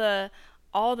 all the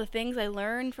things I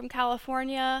learned from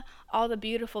California, all the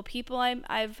beautiful people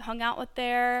I've hung out with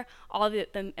there, all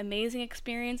the amazing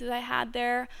experiences I had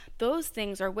there, those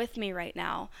things are with me right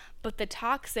now. But the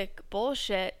toxic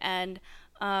bullshit and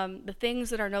the things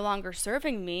that are no longer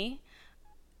serving me,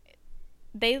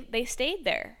 they stayed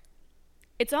there.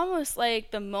 It's almost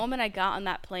like the moment I got on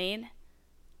that plane,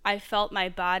 I felt my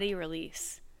body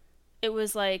release. It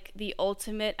was like the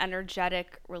ultimate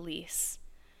energetic release.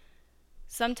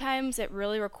 Sometimes it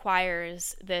really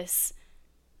requires this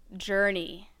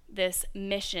journey, this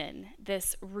mission,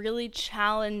 this really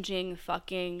challenging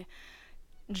fucking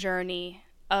journey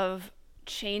of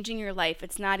changing your life.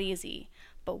 It's not easy.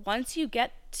 But once you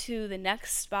get to the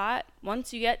next spot,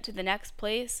 once you get to the next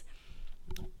place,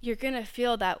 you're going to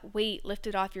feel that weight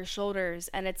lifted off your shoulders,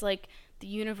 and it's like the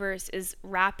universe is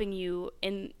wrapping you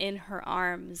in her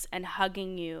arms and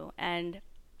hugging you and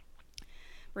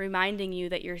reminding you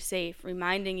that you're safe,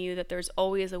 reminding you that there's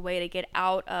always a way to get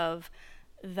out of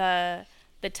the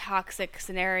toxic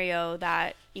scenario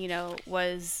that,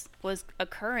 was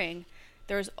occurring.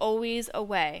 There's always a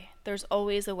way. There's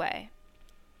always a way.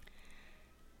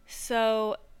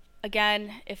 So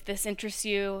again, if this interests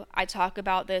you, I talk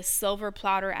about this silver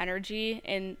platter energy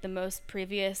in the most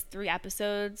previous 3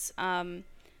 episodes.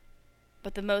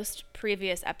 But the most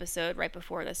previous episode right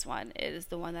before this one is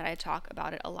the one that I talk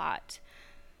about it a lot.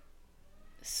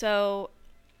 So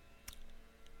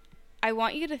I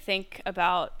want you to think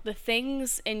about the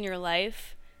things in your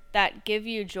life that give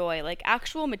you joy, like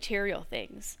actual material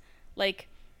things. Like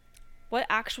what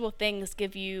actual things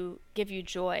give you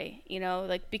joy,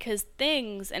 because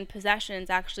things and possessions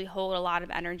actually hold a lot of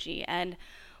energy. And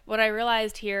what I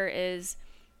realized here is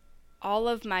all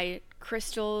of my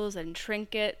crystals and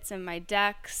trinkets and my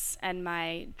decks and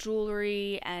my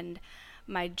jewelry and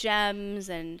my gems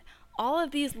and all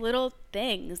of these little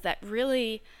things that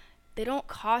really, they don't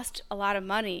cost a lot of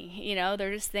money,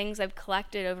 they're just things I've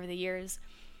collected over the years.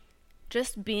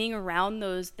 Just being around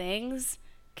those things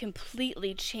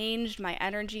completely changed my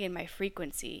energy and my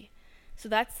frequency. So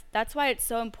that's why it's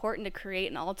so important to create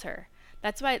an altar.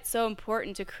 That's why it's so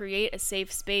important to create a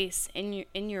safe space in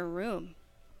your room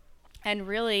and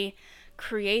really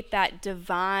create that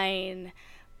divine,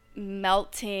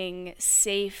 melting,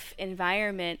 safe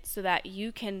environment so that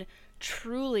you can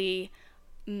truly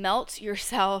melt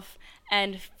yourself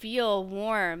and feel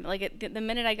warm. Like the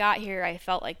minute I got here, I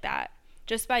felt like that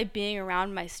just by being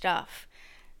around my stuff.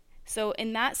 So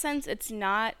in that sense, it's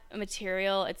not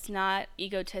material, it's not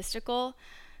egotistical,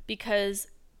 because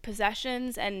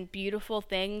possessions and beautiful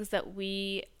things that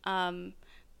we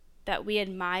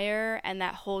admire and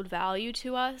that hold value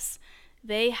to us,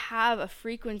 they have a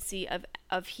frequency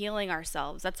of healing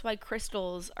ourselves. That's why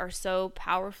crystals are so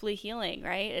powerfully healing,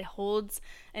 right? It holds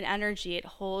an energy, it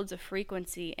holds a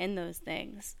frequency in those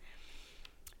things.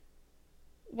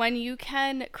 When you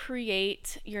can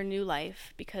create your new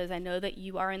life, because I know that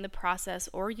you are in the process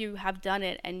or you have done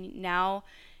it, and now,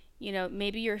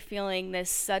 maybe you're feeling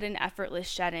this sudden effortless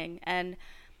shedding. And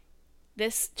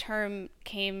this term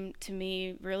came to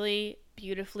me really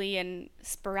beautifully and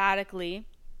sporadically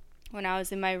when I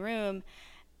was in my room,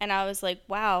 and I was like,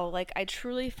 wow, like I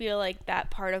truly feel like that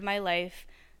part of my life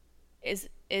is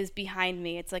behind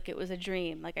me. It's like it was a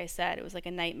dream. Like I said, it was like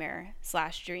a nightmare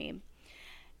 / dream.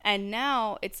 And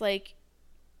now it's like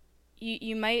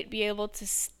you might be able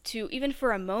to even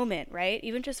for a moment, right?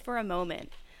 Even just for a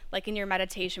moment, like in your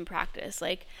meditation practice,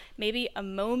 like maybe a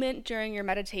moment during your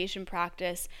meditation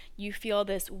practice, you feel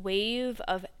this wave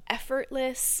of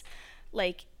effortless,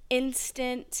 like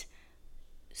instant,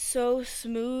 so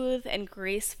smooth and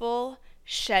graceful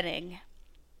shedding.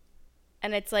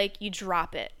 And it's like you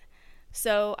drop it.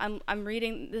 So I'm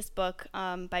reading this book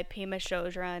by Pema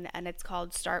Chodron, and it's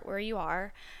called Start Where You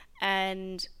Are.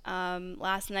 And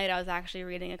last night I was actually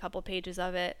reading a couple pages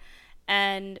of it,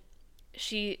 and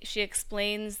she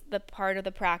explains the part of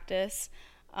the practice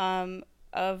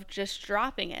of just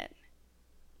dropping it,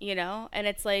 you know. And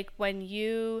it's like when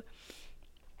you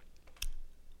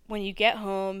get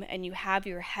home and you have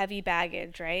your heavy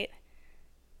baggage, right?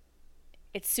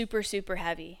 It's super super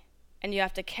heavy, and you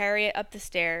have to carry it up the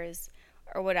stairs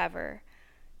or whatever.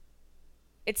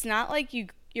 It's not like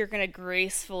you're gonna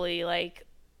gracefully like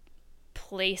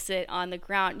place it on the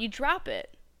ground. You drop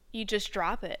it. You just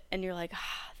drop it, and you're like,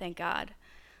 ah, thank God.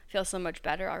 I feel so much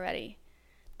better already.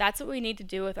 That's what we need to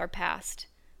do with our past,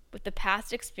 with the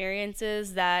past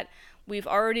experiences that we've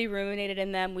already ruminated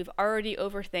in them, we've already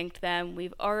overthinked them,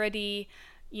 we've already,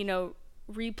 you know,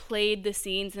 replayed the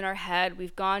scenes in our head.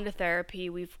 We've gone to therapy.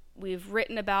 We've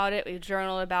written about it. We've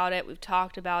journaled about it. We've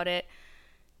talked about it.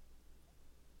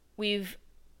 We've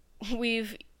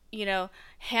we've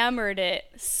hammered it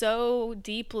so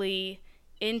deeply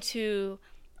into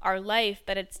our life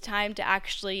that it's time to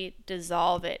actually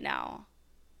dissolve it now.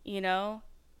 You know,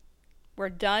 we're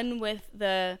done with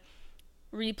the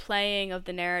replaying of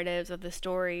the narratives, of the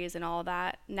stories, and all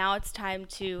that. Now it's time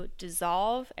to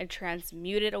dissolve and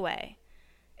transmute it away.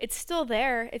 It's still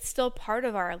there, it's still part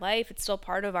of our life, it's still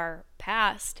part of our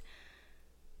past.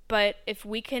 But if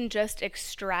we can just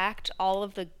extract all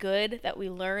of the good that we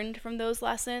learned from those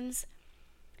lessons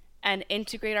and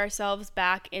integrate ourselves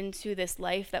back into this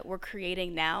life that we're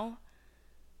creating now,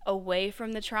 away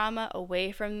from the trauma,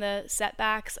 away from the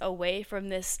setbacks, away from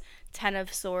this Ten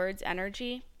of Swords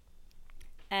energy,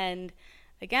 and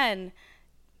again,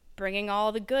 bringing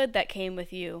all the good that came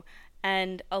with you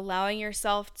and allowing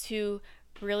yourself to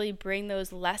really bring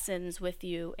those lessons with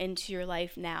you into your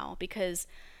life now. Because,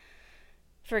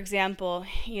 for example,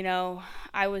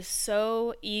 I was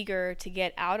so eager to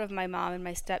get out of my mom and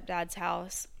my stepdad's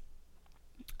house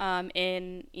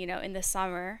in the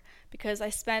summer, because I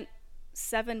spent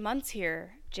 7 months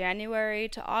here, January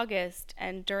to August,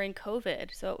 and during COVID.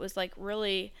 So it was like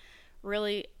really,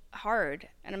 really hard.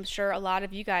 And I'm sure a lot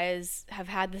of you guys have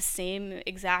had the same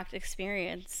exact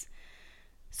experience.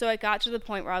 So I got to the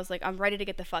point where I was like, I'm ready to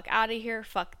get the fuck out of here.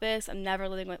 Fuck this. I'm never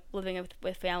living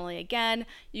with family again.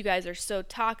 You guys are so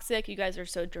toxic. You guys are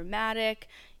so dramatic.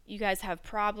 You guys have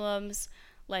problems.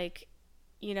 Like,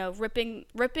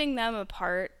 ripping them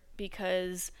apart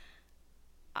because,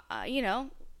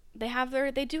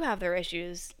 they do have their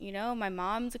issues. My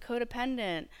mom's a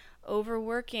codependent,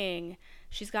 overworking.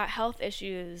 She's got health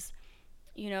issues.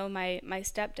 My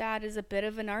stepdad is a bit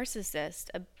of a narcissist.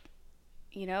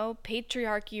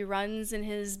 Patriarchy runs in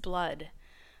his blood.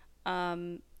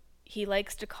 He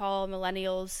likes to call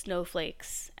millennials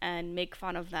snowflakes and make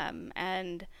fun of them.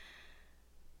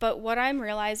 But what I'm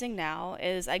realizing now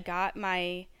is I got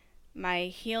my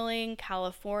healing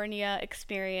California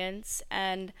experience,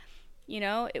 and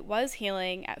it was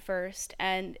healing at first,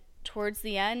 and towards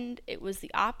the end it was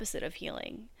the opposite of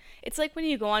healing. It's like when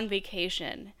you go on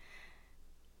vacation,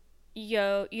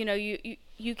 you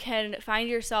can find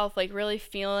yourself like really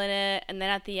feeling it, and then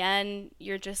at the end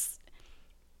you're just,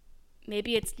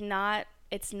 maybe it's not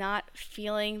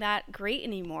feeling that great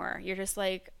anymore. You're just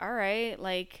like, all right,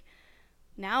 like,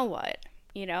 now what?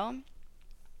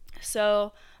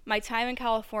 So my time in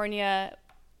California,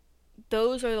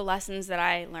 those are the lessons that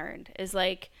I learned, is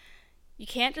like, you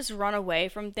can't just run away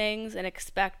from things and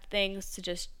expect things to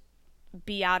just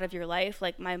be out of your life.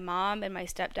 Like, my mom and my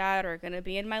stepdad are going to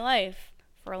be in my life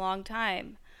for a long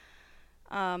time.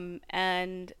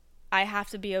 And I have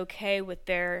to be okay with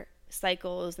their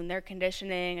cycles and their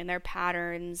conditioning and their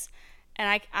patterns.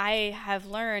 And I have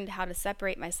learned how to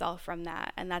separate myself from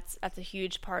that. And that's a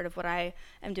huge part of what I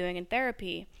am doing in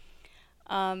therapy.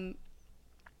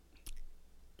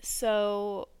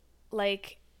 So,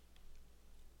 like,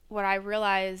 what I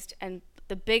realized, and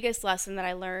the biggest lesson that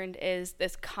I learned, is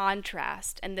this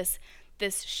contrast and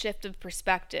this shift of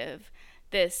perspective,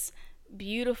 this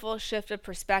beautiful shift of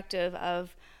perspective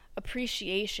of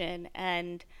appreciation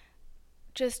and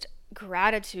just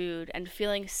gratitude and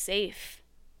feeling safe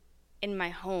in my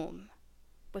home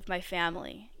with my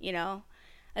family.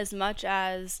 As much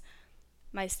as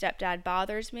my stepdad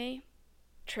bothers me,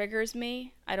 triggers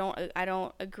me, I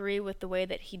don't agree with the way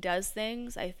that he does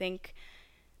things. I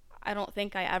don't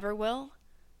think I ever will.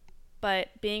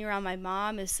 But being around my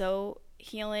mom is so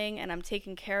healing, and I'm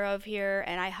taken care of here,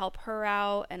 and I help her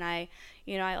out, and I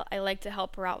like to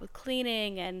help her out with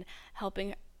cleaning and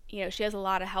helping. She has a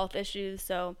lot of health issues,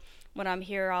 so when I'm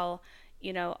here, I'll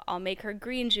I'll make her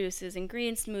green juices and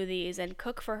green smoothies and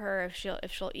cook for her if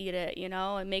she'll eat it,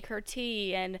 and make her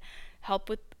tea and help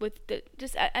with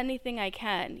just anything I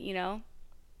can,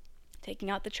 taking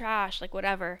out the trash, like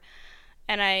whatever.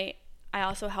 And I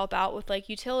also help out with like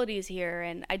utilities here,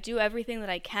 and I do everything that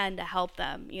I can to help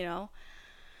them.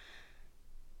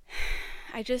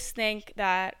 I just think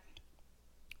that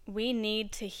we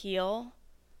need to heal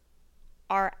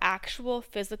our actual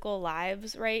physical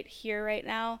lives right here, right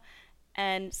now.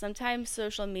 And sometimes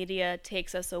social media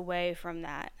takes us away from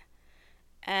that.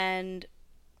 And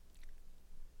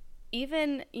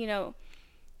even,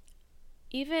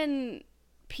 even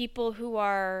people who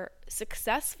are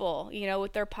successful,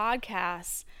 with their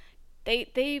podcasts,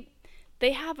 they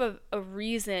have a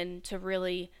reason to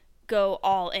really go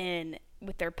all in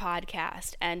with their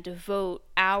podcast and devote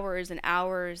hours and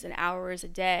hours and hours a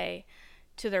day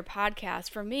to their podcast.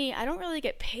 For me, I don't really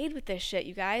get paid with this shit,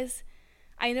 you guys.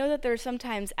 I know that there's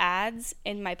sometimes ads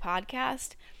in my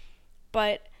podcast,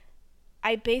 but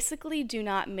I basically do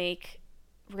not make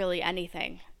really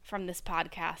anything from this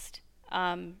podcast.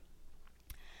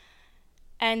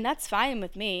 And that's fine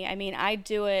with me. I mean, I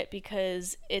do it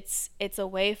because it's a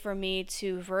way for me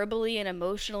to verbally and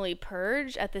emotionally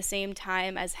purge at the same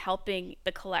time as helping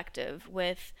the collective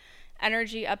with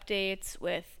energy updates,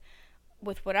 with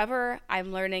whatever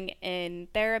I'm learning in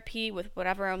therapy, with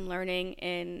whatever I'm learning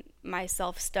in my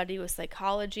self-study with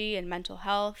psychology and mental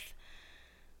health.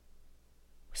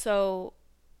 So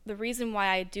the reason why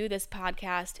I do this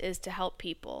podcast is to help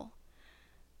people.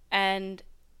 And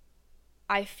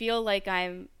I feel like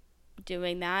I'm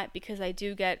doing that because I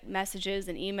do get messages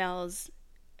and emails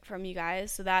from you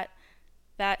guys, so that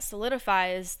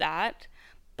solidifies that.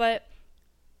 But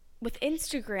with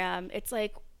Instagram, it's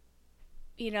like,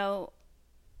 it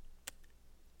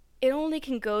only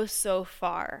can go so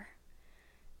far.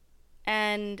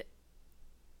 And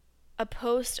a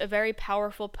very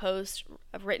powerful post,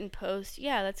 a written post,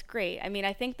 yeah, that's great. I mean,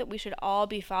 I think that we should all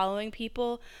be following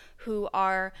people who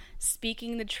are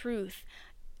speaking the truth,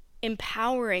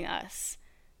 empowering us,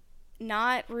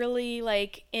 not really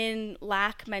like in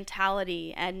lack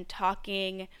mentality and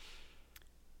talking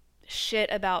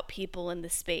shit about people in the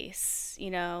space.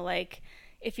 Like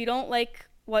if you don't like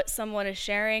what someone is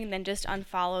sharing, then just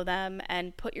unfollow them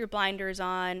and put your blinders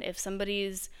on. If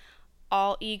somebody's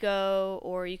all ego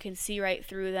or you can see right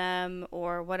through them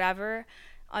or whatever,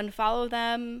 unfollow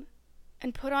them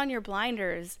and put on your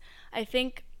blinders. I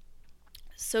think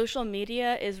social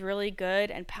media is really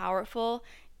good and powerful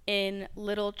in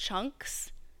little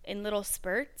chunks, in little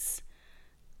spurts.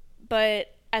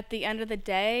 But at the end of the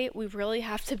day, we really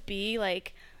have to be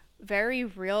like very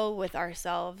real with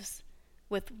ourselves,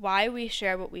 with why we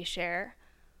share what we share,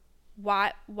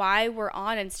 why we're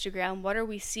on Instagram, what are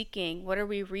we seeking, what are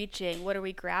we reaching, what are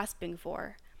we grasping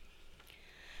for.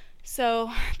 So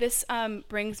this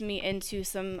brings me into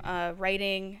some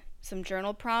writing, some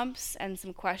journal prompts, and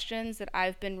some questions that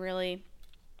I've been really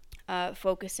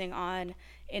focusing on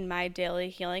in my daily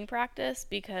healing practice,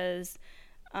 because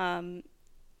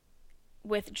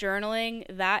with journaling,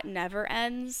 that never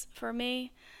ends for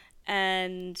me.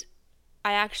 And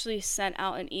I actually sent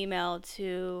out an email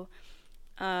to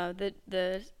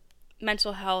the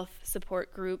mental health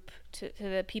support group, to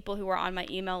the people who are on my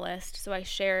email list. So I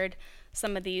shared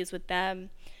some of these with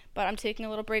them. But I'm taking a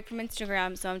little break from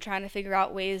Instagram, so I'm trying to figure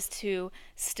out ways to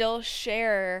still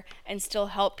share and still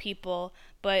help people,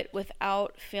 but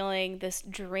without feeling this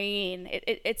drain.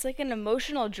 It's like an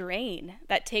emotional drain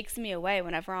that takes me away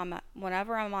whenever I'm on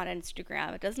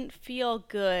Instagram. It doesn't feel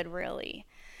good, really,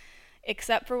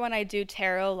 except for when I do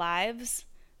tarot lives.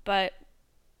 But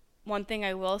one thing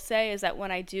I will say is that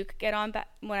when I do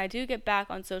get back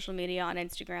on social media on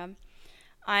Instagram,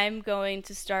 I'm going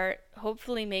to start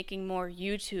hopefully making more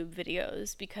YouTube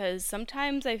videos, because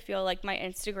sometimes I feel like my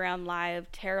Instagram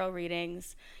live tarot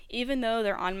readings, even though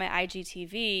they're on my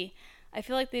IGTV, I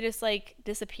feel like they just like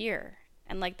disappear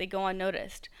and like they go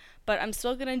unnoticed. But I'm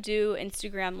still going to do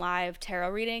Instagram live tarot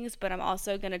readings, but I'm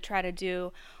also going to try to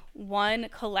do one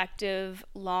collective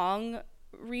long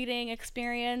reading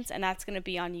experience, and that's going to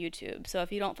be on YouTube. So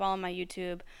if you don't follow my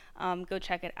YouTube, go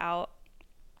check it out.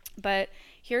 But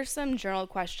here's some journal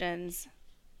questions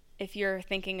if you're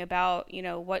thinking about,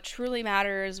 what truly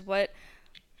matters, what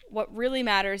really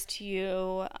matters to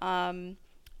you,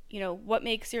 what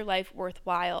makes your life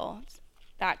worthwhile,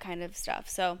 that kind of stuff.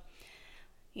 So,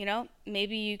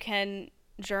 maybe you can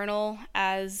journal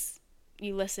as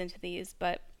you listen to these,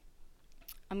 but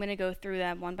I'm going to go through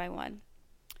them one by one.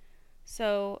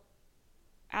 So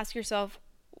ask yourself,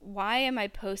 why am I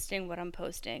posting what I'm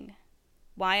posting?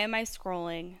 Why am I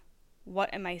scrolling?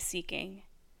 What am I seeking?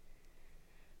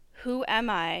 Who am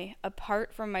I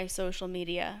apart from my social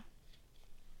media?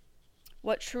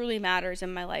 What truly matters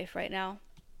in my life right now?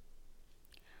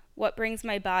 What brings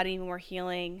my body more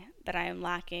healing that I am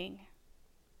lacking?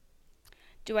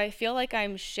 Do I feel like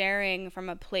I'm sharing from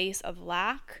a place of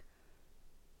lack?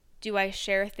 Do I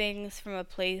share things from a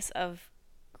place of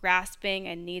grasping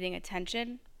and needing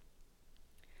attention?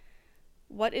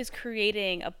 What is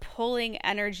creating a pulling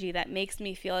energy that makes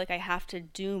me feel like I have to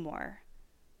do more?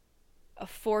 A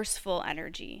forceful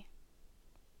energy.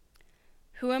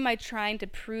 Who am I trying to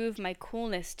prove my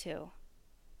coolness to?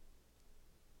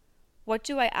 What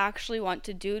do I actually want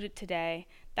to do today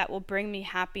that will bring me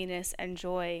happiness and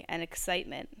joy and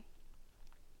excitement?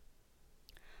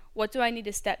 What do I need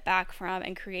to step back from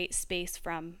and create space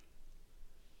from?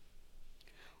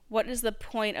 What is the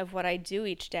point of what I do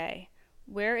each day?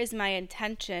 Where is my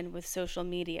intention with social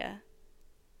media?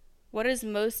 What is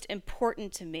most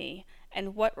important to me,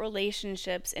 and what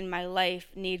relationships in my life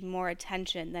need more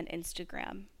attention than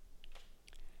Instagram?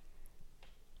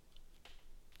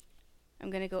 I'm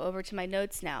going to go over to my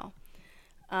notes now.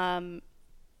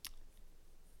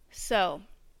 So,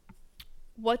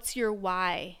 what's your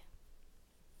why?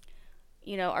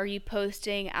 Are you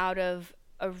posting out of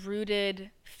a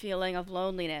rooted feeling of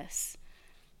loneliness?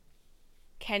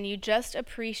 Can you just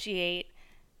appreciate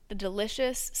the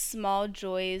delicious small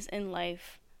joys in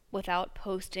life without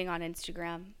posting on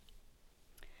Instagram?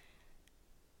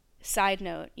 Side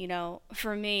note,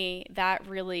 for me, that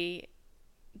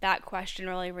question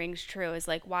really rings true. Is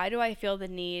like, why do I feel the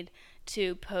need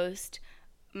to post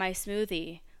my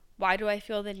smoothie? Why do I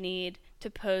feel the need to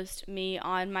post me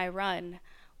on my run?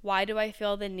 Why do I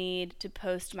feel the need to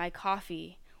post my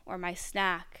coffee or my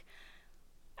snack?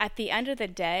 At the end of the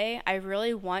day, I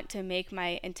really want to make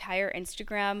my entire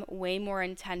Instagram way more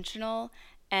intentional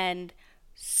and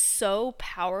so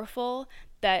powerful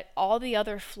that all the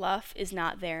other fluff is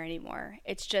not there anymore.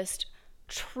 It's just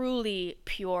truly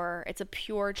pure. It's a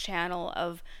pure channel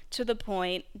of to the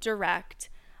point, direct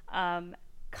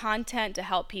content to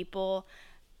help people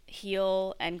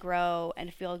heal and grow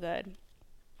and feel good.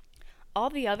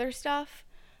 All the other stuff,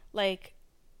 like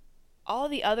all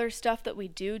the other stuff that we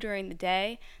do during the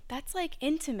day, that's like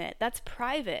intimate, that's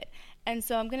private. And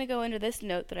so I'm going to go into this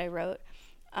note that I wrote.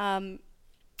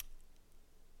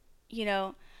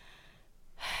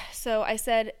 So I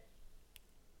said,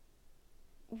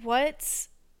 what's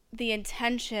the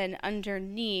intention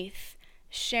underneath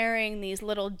sharing these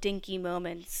little dinky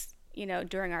moments,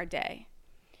 during our day?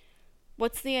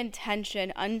 What's the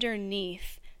intention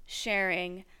underneath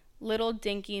sharing little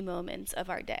dinky moments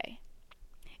of our day?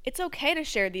 It's okay to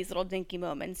share these little dinky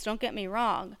moments, don't get me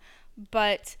wrong,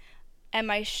 but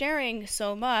am I sharing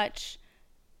so much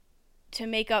to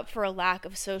make up for a lack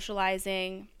of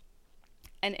socializing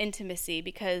and intimacy?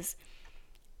 Because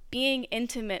being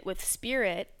intimate with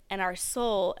spirit and our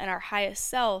soul and our highest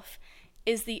self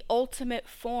is the ultimate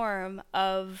form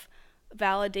of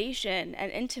validation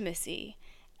and intimacy.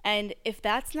 And if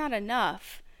that's not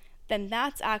enough, then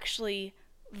that's actually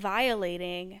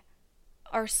violating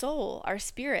our soul, our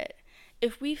spirit.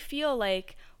 If we feel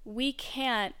like we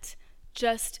can't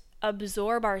just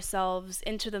absorb ourselves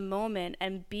into the moment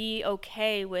and be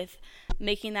okay with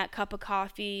making that cup of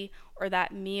coffee or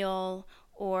that meal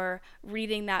or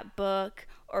reading that book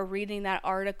or reading that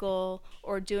article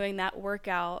or doing that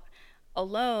workout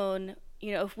alone,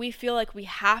 if we feel like we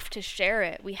have to share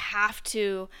it, we have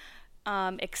to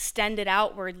extend it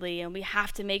outwardly, and we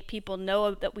have to make people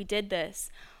know that we did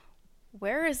this,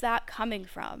 where is that coming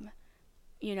from?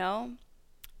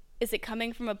 Is it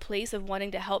coming from a place of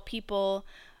wanting to help people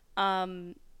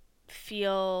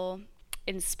feel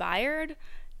inspired,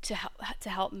 to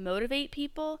help motivate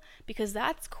people? Because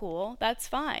that's cool, that's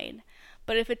fine.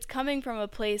 But if it's coming from a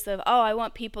place of, oh, I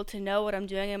want people to know what I'm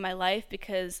doing in my life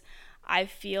because I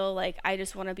feel like I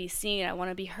just want to be seen, I want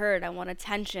to be heard, I want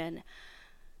attention,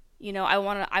 I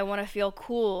want to feel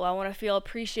cool, I want to feel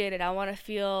appreciated, I want to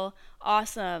feel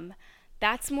awesome.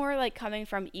 That's more like coming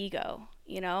from ego,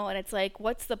 and it's like,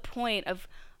 what's the point of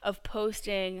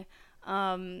posting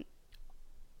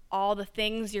all the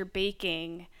things you're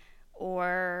baking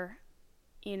or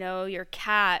your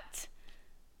cat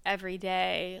every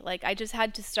day? Like, I just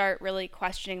had to start really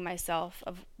questioning myself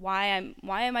of why am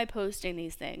I posting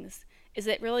these things? Is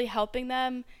it really helping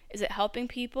them? Is it helping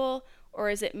people? Or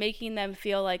is it making them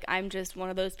feel like I'm just one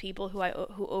of those people who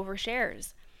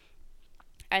overshares?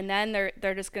 And then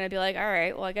they're just going to be like, all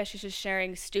right, well, I guess she's just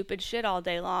sharing stupid shit all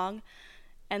day long.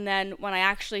 And then when I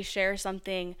actually share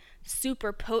something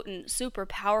super potent, super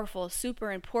powerful,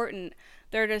 super important,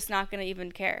 they're just not going to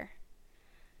even care.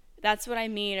 That's what I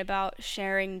mean about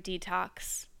sharing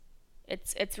detox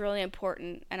It's really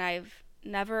important, and I've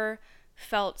never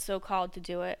felt so called to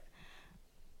do it.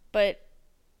 But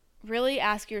really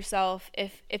ask yourself,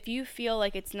 if you feel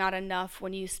like it's not enough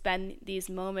when you spend these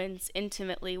moments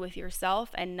intimately with yourself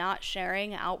and not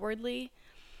sharing outwardly,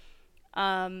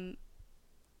 um,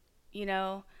 you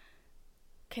know,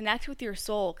 connect with your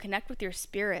soul, connect with your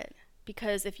spirit.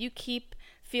 Because if you keep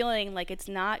feeling like it's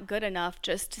not good enough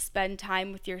just to spend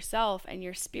time with yourself and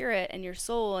your spirit and your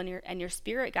soul and your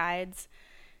spirit guides,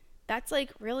 that's like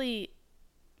really,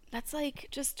 that's like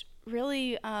just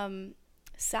really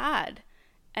sad.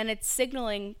 And it's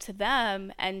signaling to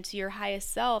them and to your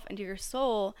highest self and to your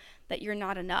soul that you're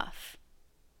not enough,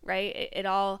 right? It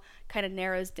all kind of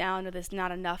narrows down to this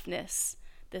not enoughness,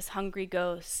 this hungry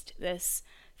ghost, this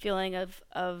feeling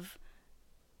of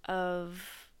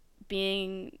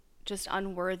being just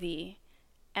unworthy.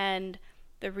 And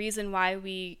the reason why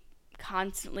we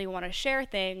constantly want to share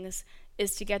things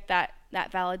is to get that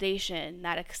validation,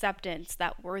 that acceptance,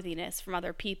 that worthiness from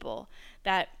other people,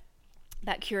 that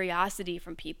curiosity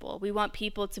from people. We want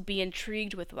people to be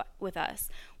intrigued with us.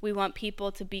 We want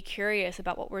people to be curious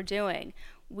about what we're doing.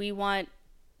 We want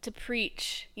to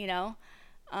preach, you know.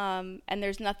 And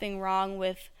there's nothing wrong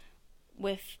with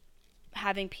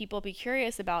having people be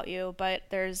curious about you, but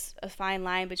there's a fine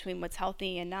line between what's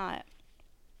healthy and not.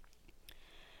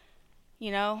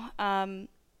 You know,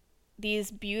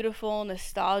 these beautiful,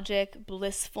 nostalgic,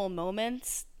 blissful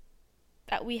moments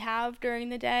that we have during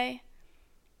the day,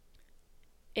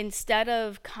 instead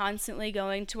of constantly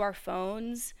going to our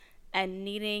phones and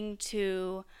needing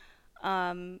to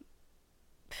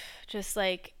just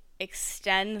like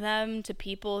extend them to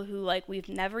people who like we've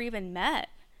never even met,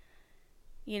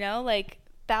 you know, like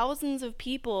thousands of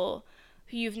people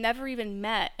who you've never even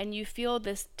met, and you feel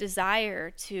this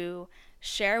desire to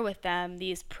share with them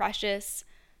these precious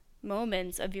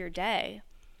moments of your day.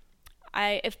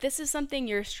 If this is something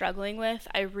you're struggling with,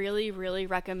 I really, really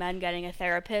recommend getting a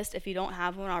therapist if you don't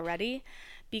have one already,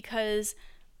 because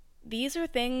these are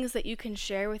things that you can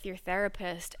share with your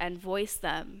therapist and voice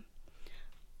them,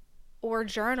 or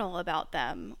journal about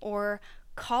them, or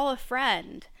call a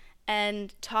friend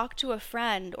and talk to a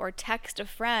friend, or text a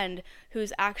friend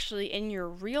who's actually in your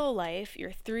real life,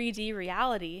 your 3D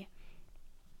reality,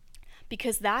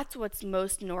 because that's what's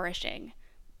most nourishing.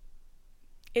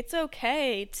 It's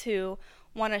okay to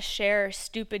want to share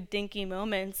stupid, dinky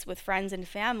moments with friends and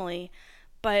family,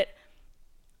 but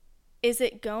is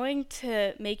it going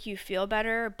to make you feel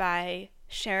better by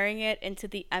sharing it into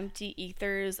the empty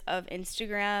ethers of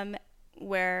Instagram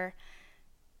where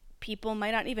people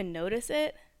might not even notice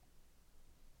it?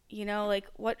 You know, like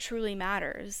what truly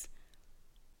matters?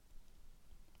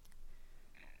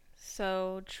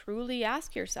 So truly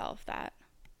ask yourself that.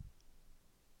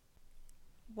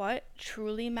 What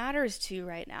truly matters to you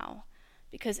right now?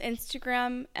 Because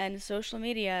Instagram and social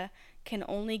media can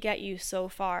only get you so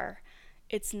far.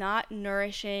 It's not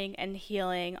nourishing and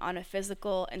healing on a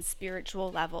physical and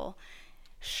spiritual level.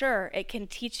 Sure, it can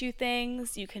teach you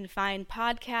things. You can find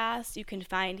podcasts, you can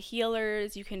find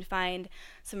healers, you can find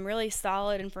some really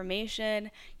solid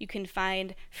information, you can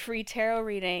find free tarot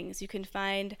readings, you can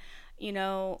find, you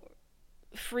know,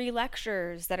 free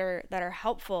lectures that are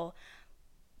helpful.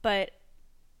 But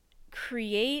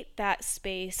create that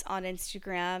space on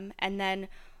Instagram, and then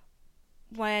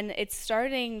when it's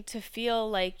starting to feel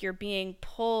like you're being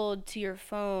pulled to your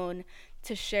phone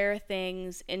to share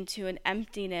things into an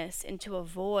emptiness, into a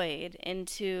void,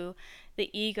 into the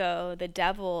ego, the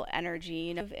devil energy,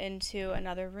 you know, into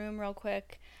another room real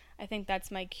quick. I think that's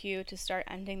my cue to start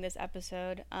ending this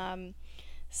episode.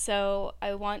 So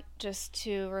I want just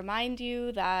to remind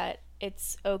you that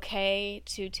it's okay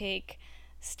to take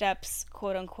steps,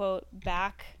 quote unquote,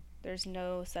 back. There's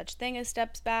no such thing as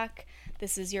steps back.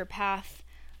 This is your path,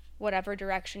 whatever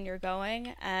direction you're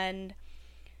going. And,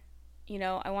 you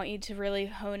know, I want you to really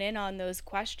hone in on those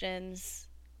questions.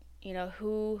 You know,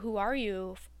 who are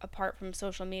you apart from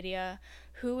social media?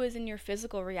 Who is in your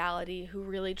physical reality who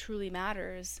really truly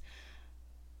matters?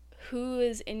 Who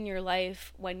is in your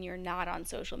life when you're not on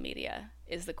social media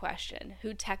is the question.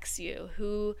 Who texts you?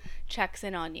 Who checks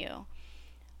in on you?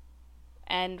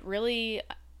 And really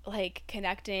like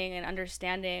connecting and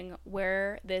understanding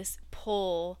where this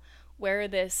pull, where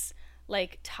this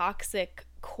like toxic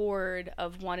cord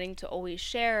of wanting to always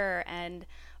share and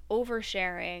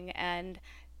oversharing, and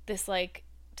this like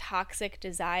toxic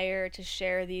desire to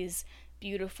share these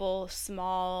beautiful,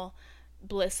 small,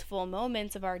 blissful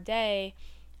moments of our day.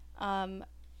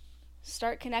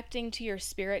 Start connecting to your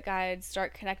spirit guides,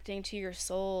 start connecting to your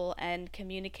soul, and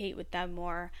communicate with them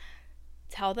more.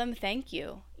 Tell them thank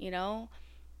you, you know?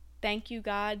 Thank you,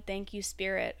 God. Thank you,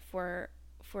 Spirit, for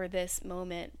this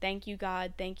moment. Thank you,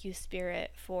 God. Thank you,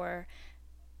 Spirit, for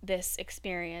this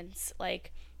experience.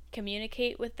 Like,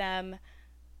 communicate with them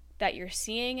that you're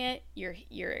seeing it, you're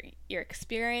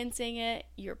experiencing it,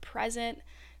 you're present,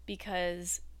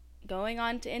 because going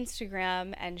on to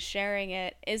Instagram and sharing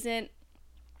it isn't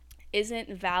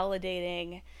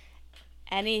validating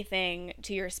anything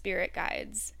to your spirit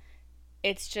guides.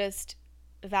 It's just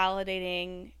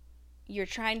validating, you're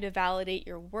trying to validate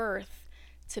your worth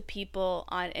to people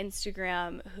on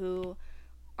Instagram who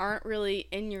aren't really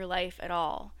in your life at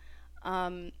all.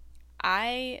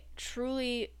 I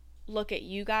truly look at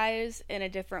you guys in a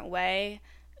different way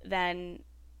than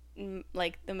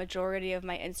like the majority of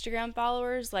my Instagram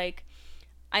followers. Like,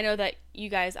 I know that you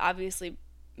guys obviously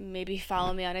maybe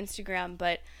follow me on Instagram,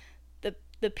 but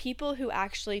the people who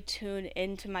actually tune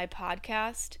into my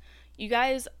podcast, you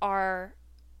guys are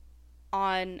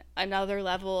on another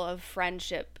level of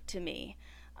friendship to me.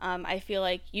 I feel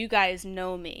like you guys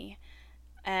know me,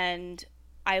 and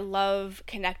I love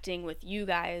connecting with you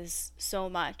guys so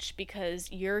much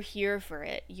because you're here for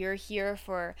it. You're here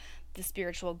for the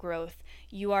spiritual growth.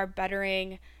 You are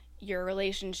bettering your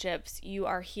relationships. You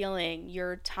are healing.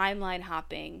 You're timeline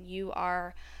hopping. You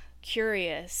are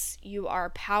curious. You are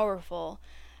powerful.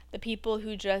 The people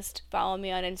who just follow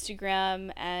me on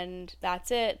Instagram and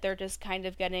that's it, they're just kind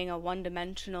of getting a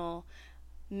one-dimensional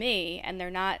me, and they're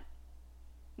not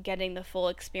getting the full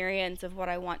experience of what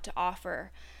I want to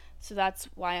offer. So that's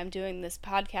why I'm doing this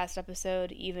podcast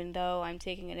episode, even though I'm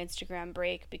taking an Instagram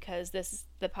break, because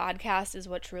the podcast is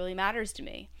what truly matters to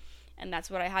me. And that's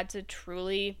what I had to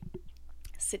truly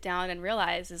sit down and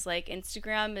realize, is like,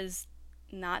 Instagram is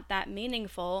not that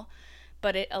meaningful,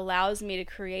 but it allows me to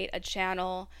create a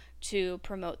channel to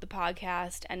promote the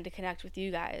podcast and to connect with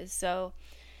you guys. So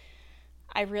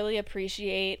I really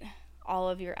appreciate all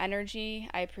of your energy.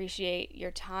 I appreciate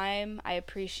your time. I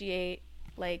appreciate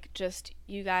like just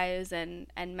you guys and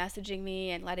messaging me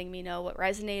and letting me know what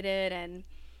resonated and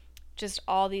just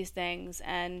all these things.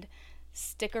 And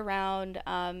stick around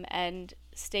and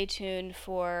stay tuned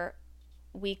for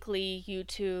weekly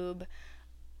YouTube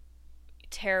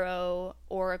tarot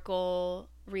oracle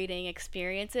reading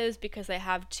experiences, because I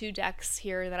have 2 decks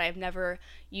here that I've never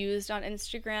used on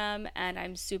Instagram, and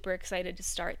I'm super excited to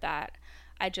start that.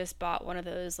 I just bought one of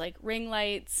those like ring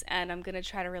lights, and I'm gonna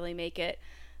try to really make it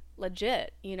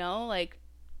legit, like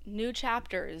new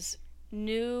chapters,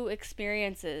 new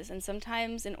experiences. And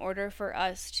sometimes in order for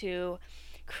us to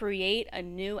create a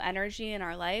new energy in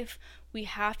our life, we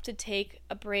have to take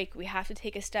a break, we have to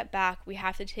take a step back, we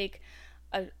have to take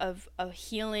a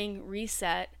healing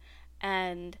reset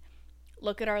and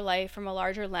look at our life from a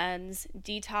larger lens,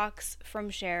 detox from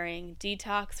sharing,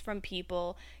 detox from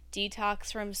people,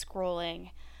 detox from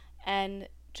scrolling, and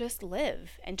just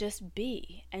live and just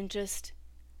be and just,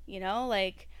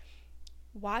 like,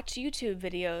 watch YouTube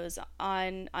videos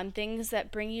on things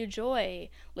that bring you joy,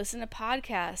 listen to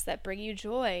podcasts that bring you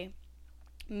joy,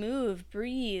 move,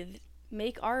 breathe,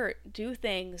 make art, do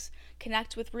things,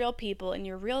 connect with real people in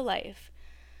your real life.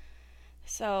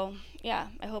 So, yeah,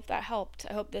 I hope that helped.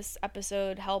 I hope this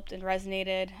episode helped and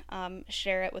resonated.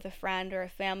 Share it with a friend or a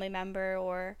family member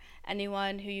or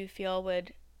anyone who you feel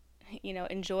would,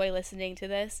 enjoy listening to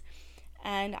this.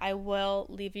 And I will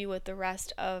leave you with the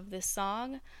rest of this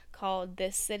song called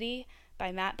This City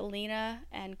by Matt Bellina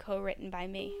and co-written by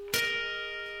me.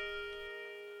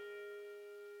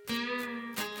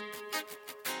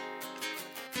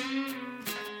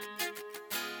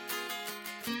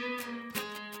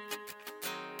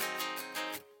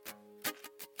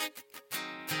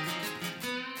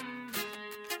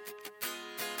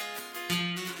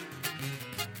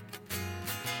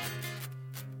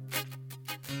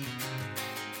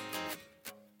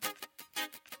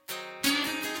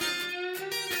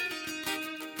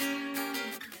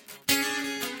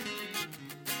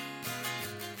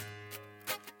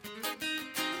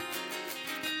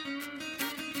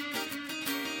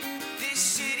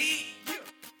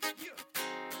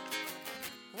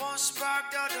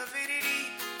 Sparked a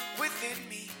divinity within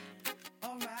me.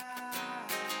 Alright.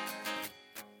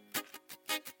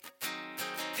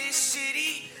 This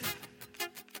city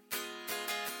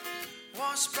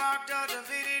once sparked a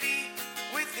divinity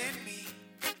within me.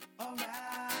 Alright.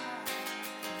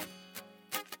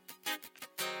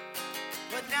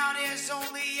 But now there's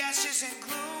only ashes and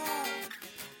gloom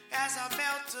as I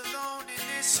melt alone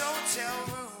in this hotel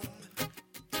room.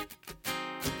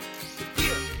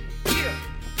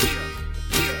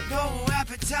 No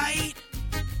appetite,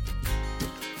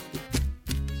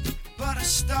 but a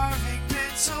starving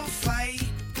mental fight.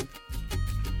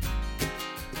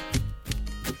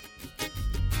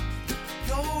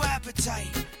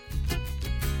 appetite.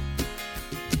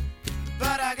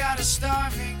 But I got a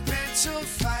starving mental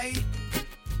fight.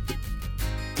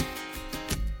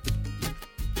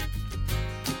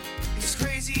 It's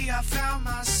crazy, I found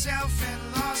myself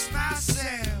and lost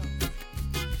myself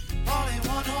all in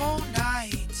one whole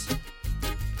night.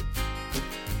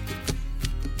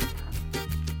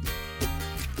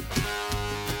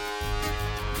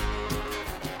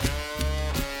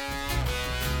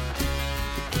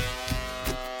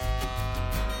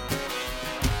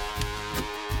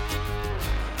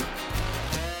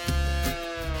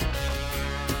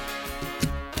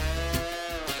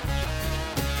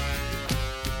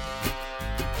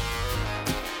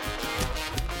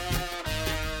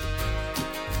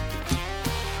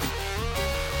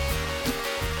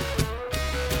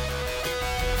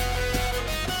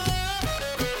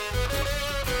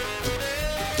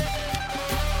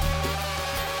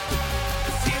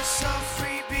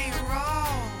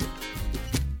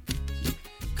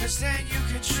 Then you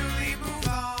can truly move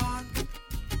on.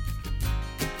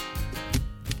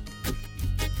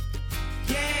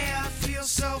 Yeah, I feel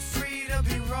so free to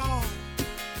be wrong.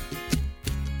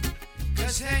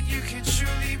 'Cause then you can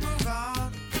truly move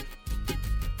on.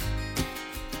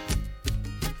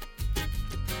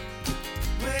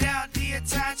 Without the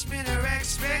attachment or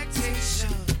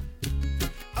expectation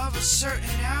of a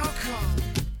certain outcome.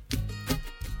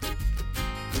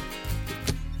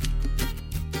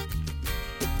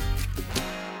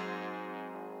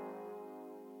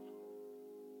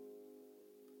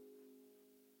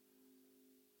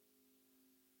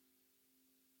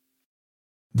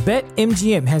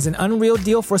 BetMGM has an unreal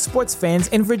deal for sports fans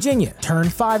in Virginia. Turn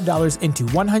 $5 into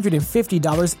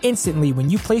 $150 instantly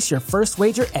when you place your first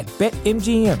wager at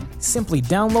BetMGM. Simply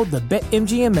download the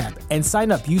BetMGM app and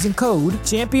sign up using code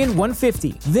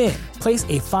Champion150. Then, place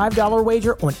a $5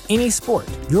 wager on any sport.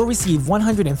 You'll receive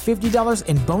 $150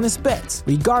 in bonus bets,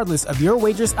 regardless of your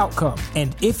wager's outcome.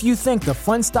 And if you think the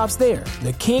fun stops there,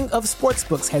 the King of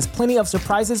Sportsbooks has plenty of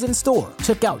surprises in store.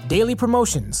 Check out daily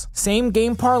promotions,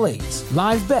 same-game parlays,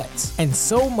 live bets, and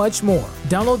so much more.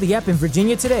 Download the app in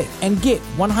Virginia today and get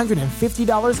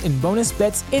 $150 in bonus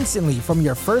bets instantly from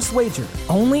your first wager.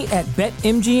 Only at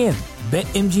BetMGM.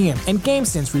 BetMGM and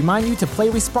GameSense remind you to play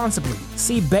responsibly.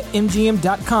 See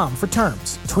BetMGM.com for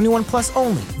terms. 21 plus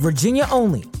only. Virginia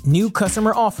only. New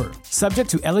customer offer. Subject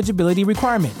to eligibility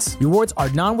requirements. Rewards are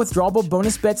non-withdrawable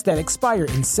bonus bets that expire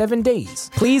in 7 days.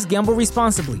 Please gamble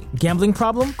responsibly. Gambling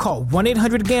problem? Call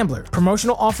 1-800-GAMBLER.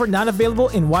 Promotional offer not available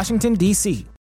in Washington, D.C.